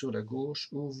recherche sur la gauche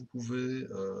où vous pouvez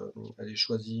aller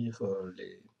choisir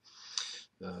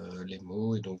les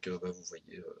mots, et donc vous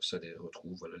voyez, ça les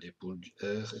retrouve, voilà, les pôles du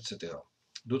R, etc.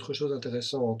 D'autres choses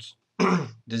intéressantes,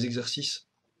 des exercices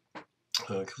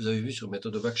que vous avez vus sur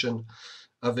Method of Action,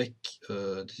 avec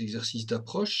des exercices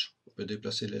d'approche. On peut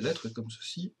déplacer les lettres comme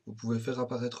ceci. Vous pouvez faire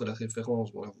apparaître la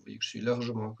référence. Bon, là, vous voyez que je suis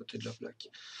largement à côté de la plaque.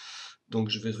 Donc,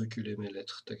 je vais reculer mes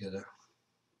lettres. Tagada.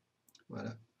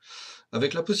 Voilà.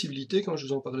 Avec la possibilité, quand je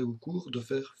vous en parlais au cours, de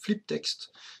faire flip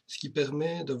text, ce qui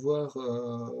permet d'avoir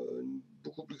une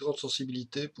beaucoup plus grande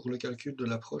sensibilité pour le calcul de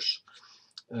l'approche.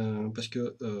 Parce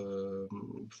que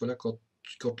voilà,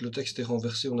 quand le texte est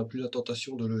renversé, on n'a plus la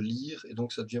tentation de le lire, et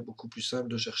donc ça devient beaucoup plus simple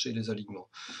de chercher les alignements.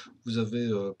 Vous avez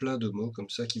plein de mots comme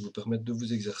ça qui vous permettent de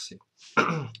vous exercer.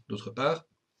 D'autre part,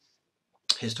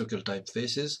 historical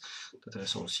typefaces, c'est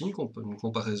intéressant aussi, une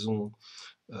comparaison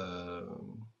euh,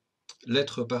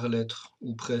 lettre par lettre,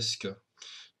 ou presque,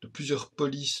 de plusieurs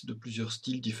polices, de plusieurs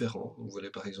styles différents. Vous voyez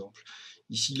par exemple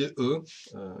ici les E,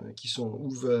 qui sont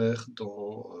ouverts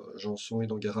dans Janson et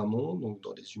dans Garamond, donc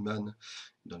dans les humanes,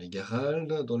 dans les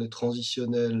garales. Dans les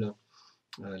transitionnels,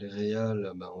 les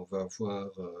réals, on va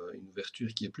avoir une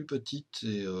ouverture qui est plus petite,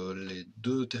 et les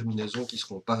deux terminaisons qui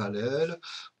seront parallèles.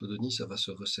 Bodoni, ça va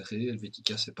se resserrer,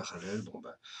 Helvetica c'est parallèle. Bon,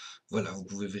 voilà, vous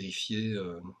pouvez vérifier.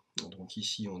 Donc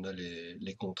ici on a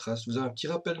les contrastes. Vous avez un petit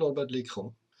rappel dans le bas de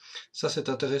l'écran. Ça c'est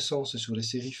intéressant, c'est sur les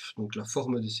sérifs, donc la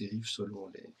forme des sérifs selon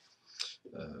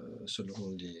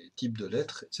les types de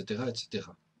lettres, etc. etc.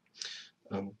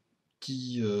 Un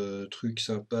petit truc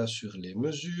sympa sur les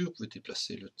mesures, vous pouvez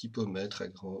déplacer le typomètre,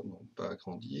 non pas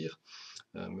agrandir,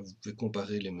 mais vous pouvez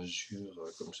comparer les mesures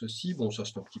comme ceci. Bon, ça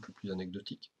c'est un petit peu plus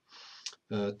anecdotique.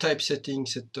 Typesetting,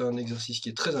 c'est un exercice qui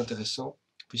est très intéressant,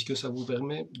 puisque ça vous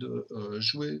permet de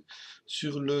jouer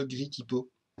sur le grid typo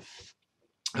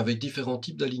avec différents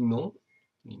types d'alignements,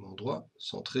 alignement droit,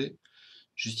 centré,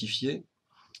 justifié.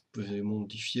 Vous pouvez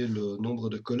modifier le nombre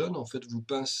de colonnes, en fait vous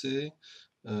pincez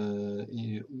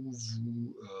et où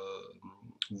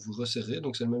vous resserrez,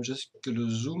 donc c'est le même geste que le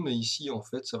zoom, et ici en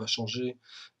fait ça va changer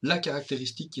la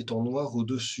caractéristique qui est en noir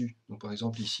au-dessus. Donc par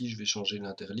exemple ici je vais changer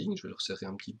l'interligne, je vais le resserrer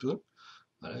un petit peu.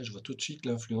 Voilà, je vois tout de suite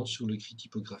l'influence sur le gris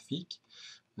typographique.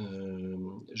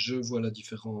 Je vois la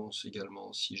différence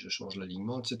également si je change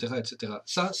l'alignement, etc., etc.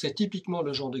 Ça, c'est typiquement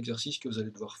le genre d'exercice que vous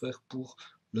allez devoir faire pour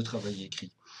le travail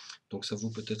écrit. Donc ça vaut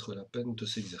peut-être la peine de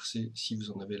s'exercer si vous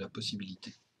en avez la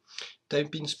possibilité.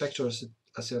 Type Inspector, c'est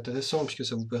assez intéressant puisque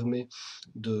ça vous permet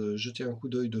de jeter un coup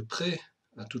d'œil de près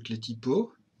à toutes les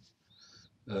typos.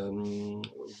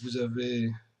 Vous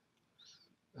avez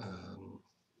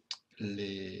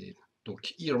les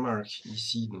donc earmark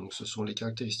ici, donc ce sont les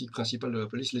caractéristiques principales de la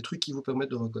police, les trucs qui vous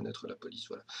permettent de reconnaître la police.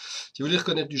 Voilà. Si vous voulez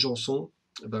reconnaître du Janson,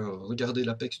 regardez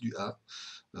l'apex du A,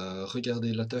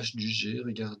 regardez l'attache du G,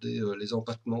 regardez les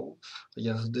empattements,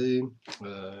 regardez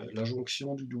la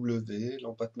jonction du W,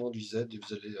 l'empattement du Z, et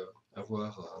vous allez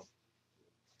avoir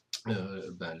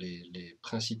les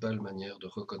principales manières de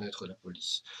reconnaître la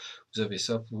police. Vous avez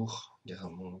ça pour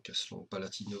Garamond, Caslon,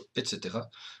 Palatino, etc.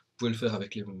 Vous pouvez le faire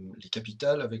avec les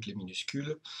capitales, avec les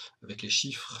minuscules, avec les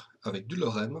chiffres, avec du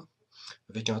lorem,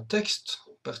 avec un texte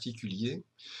particulier.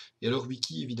 Et alors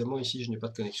Wiki, évidemment, ici je n'ai pas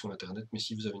de connexion Internet, mais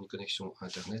si vous avez une connexion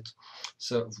Internet,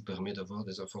 ça vous permet d'avoir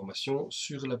des informations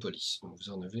sur la police. Donc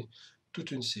vous en avez toute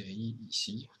une série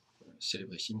ici,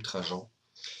 célébrissime Trajan,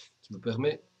 qui vous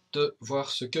permet de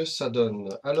voir ce que ça donne.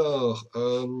 Alors,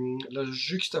 la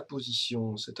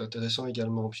juxtaposition, c'est intéressant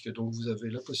également, puisque donc vous avez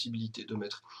la possibilité de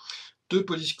mettre deux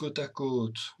polices côte à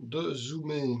côte, de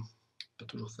zoomer, pas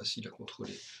toujours facile à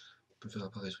contrôler, on peut faire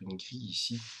apparaître une grille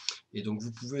ici, et donc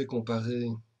vous pouvez comparer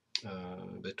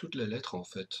toutes les lettres en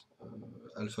fait,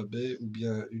 alphabet ou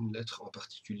bien une lettre en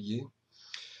particulier,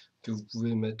 que vous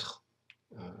pouvez mettre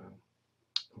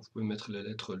les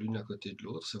lettres l'une à côté de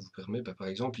l'autre. Ça vous permet, par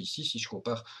exemple ici, si je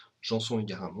compare Janson et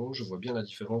Garamond, je vois bien la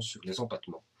différence sur les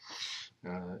empattements.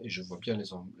 Et je vois bien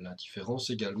la différence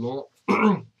également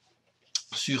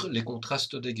sur les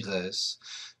contrastes des graisses.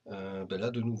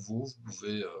 Là, de nouveau, vous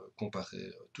pouvez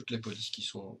comparer toutes les polices qui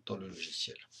sont dans le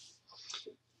logiciel.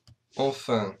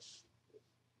 Enfin,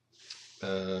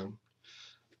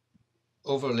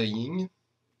 overlaying,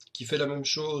 qui fait la même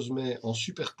chose mais en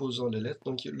superposant les lettres.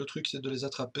 Donc le truc c'est de les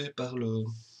attraper par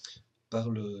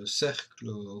le cercle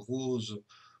rose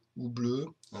ou bleu.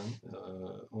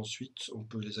 Ensuite on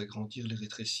peut les agrandir, les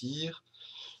rétrécir.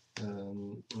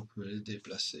 On peut les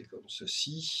déplacer comme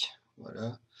ceci.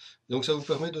 Voilà. Donc ça vous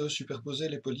permet de superposer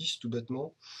les polices tout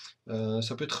bêtement.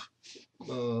 Ça peut être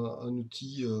un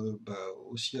outil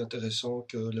aussi intéressant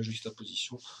que la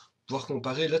juxtaposition. Pouvoir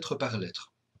comparer lettre par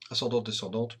lettre. Ascendante,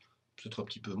 descendante, peut-être un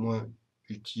petit peu moins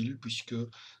utile puisque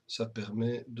ça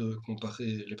permet de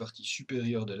comparer les parties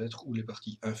supérieures des lettres ou les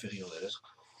parties inférieures des lettres.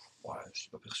 Ouais, je ne suis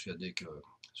pas persuadé que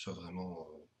ce soit vraiment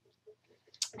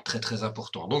très très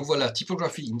important. Donc voilà,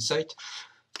 Typographie Insight,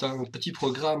 c'est un petit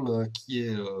programme qui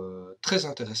est très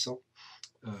intéressant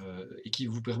et qui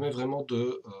vous permet vraiment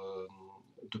de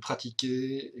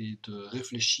pratiquer et de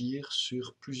réfléchir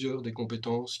sur plusieurs des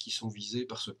compétences qui sont visées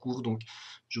par ce cours. Donc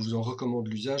je vous en recommande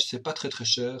l'usage. C'est pas très très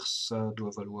cher, ça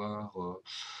doit valoir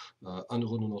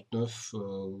 1,99€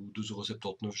 ou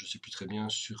 2,79€, je ne sais plus très bien,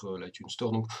 sur l'iTunes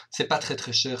Store. Donc c'est pas très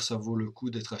très cher, ça vaut le coup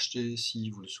d'être acheté si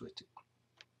vous le souhaitez.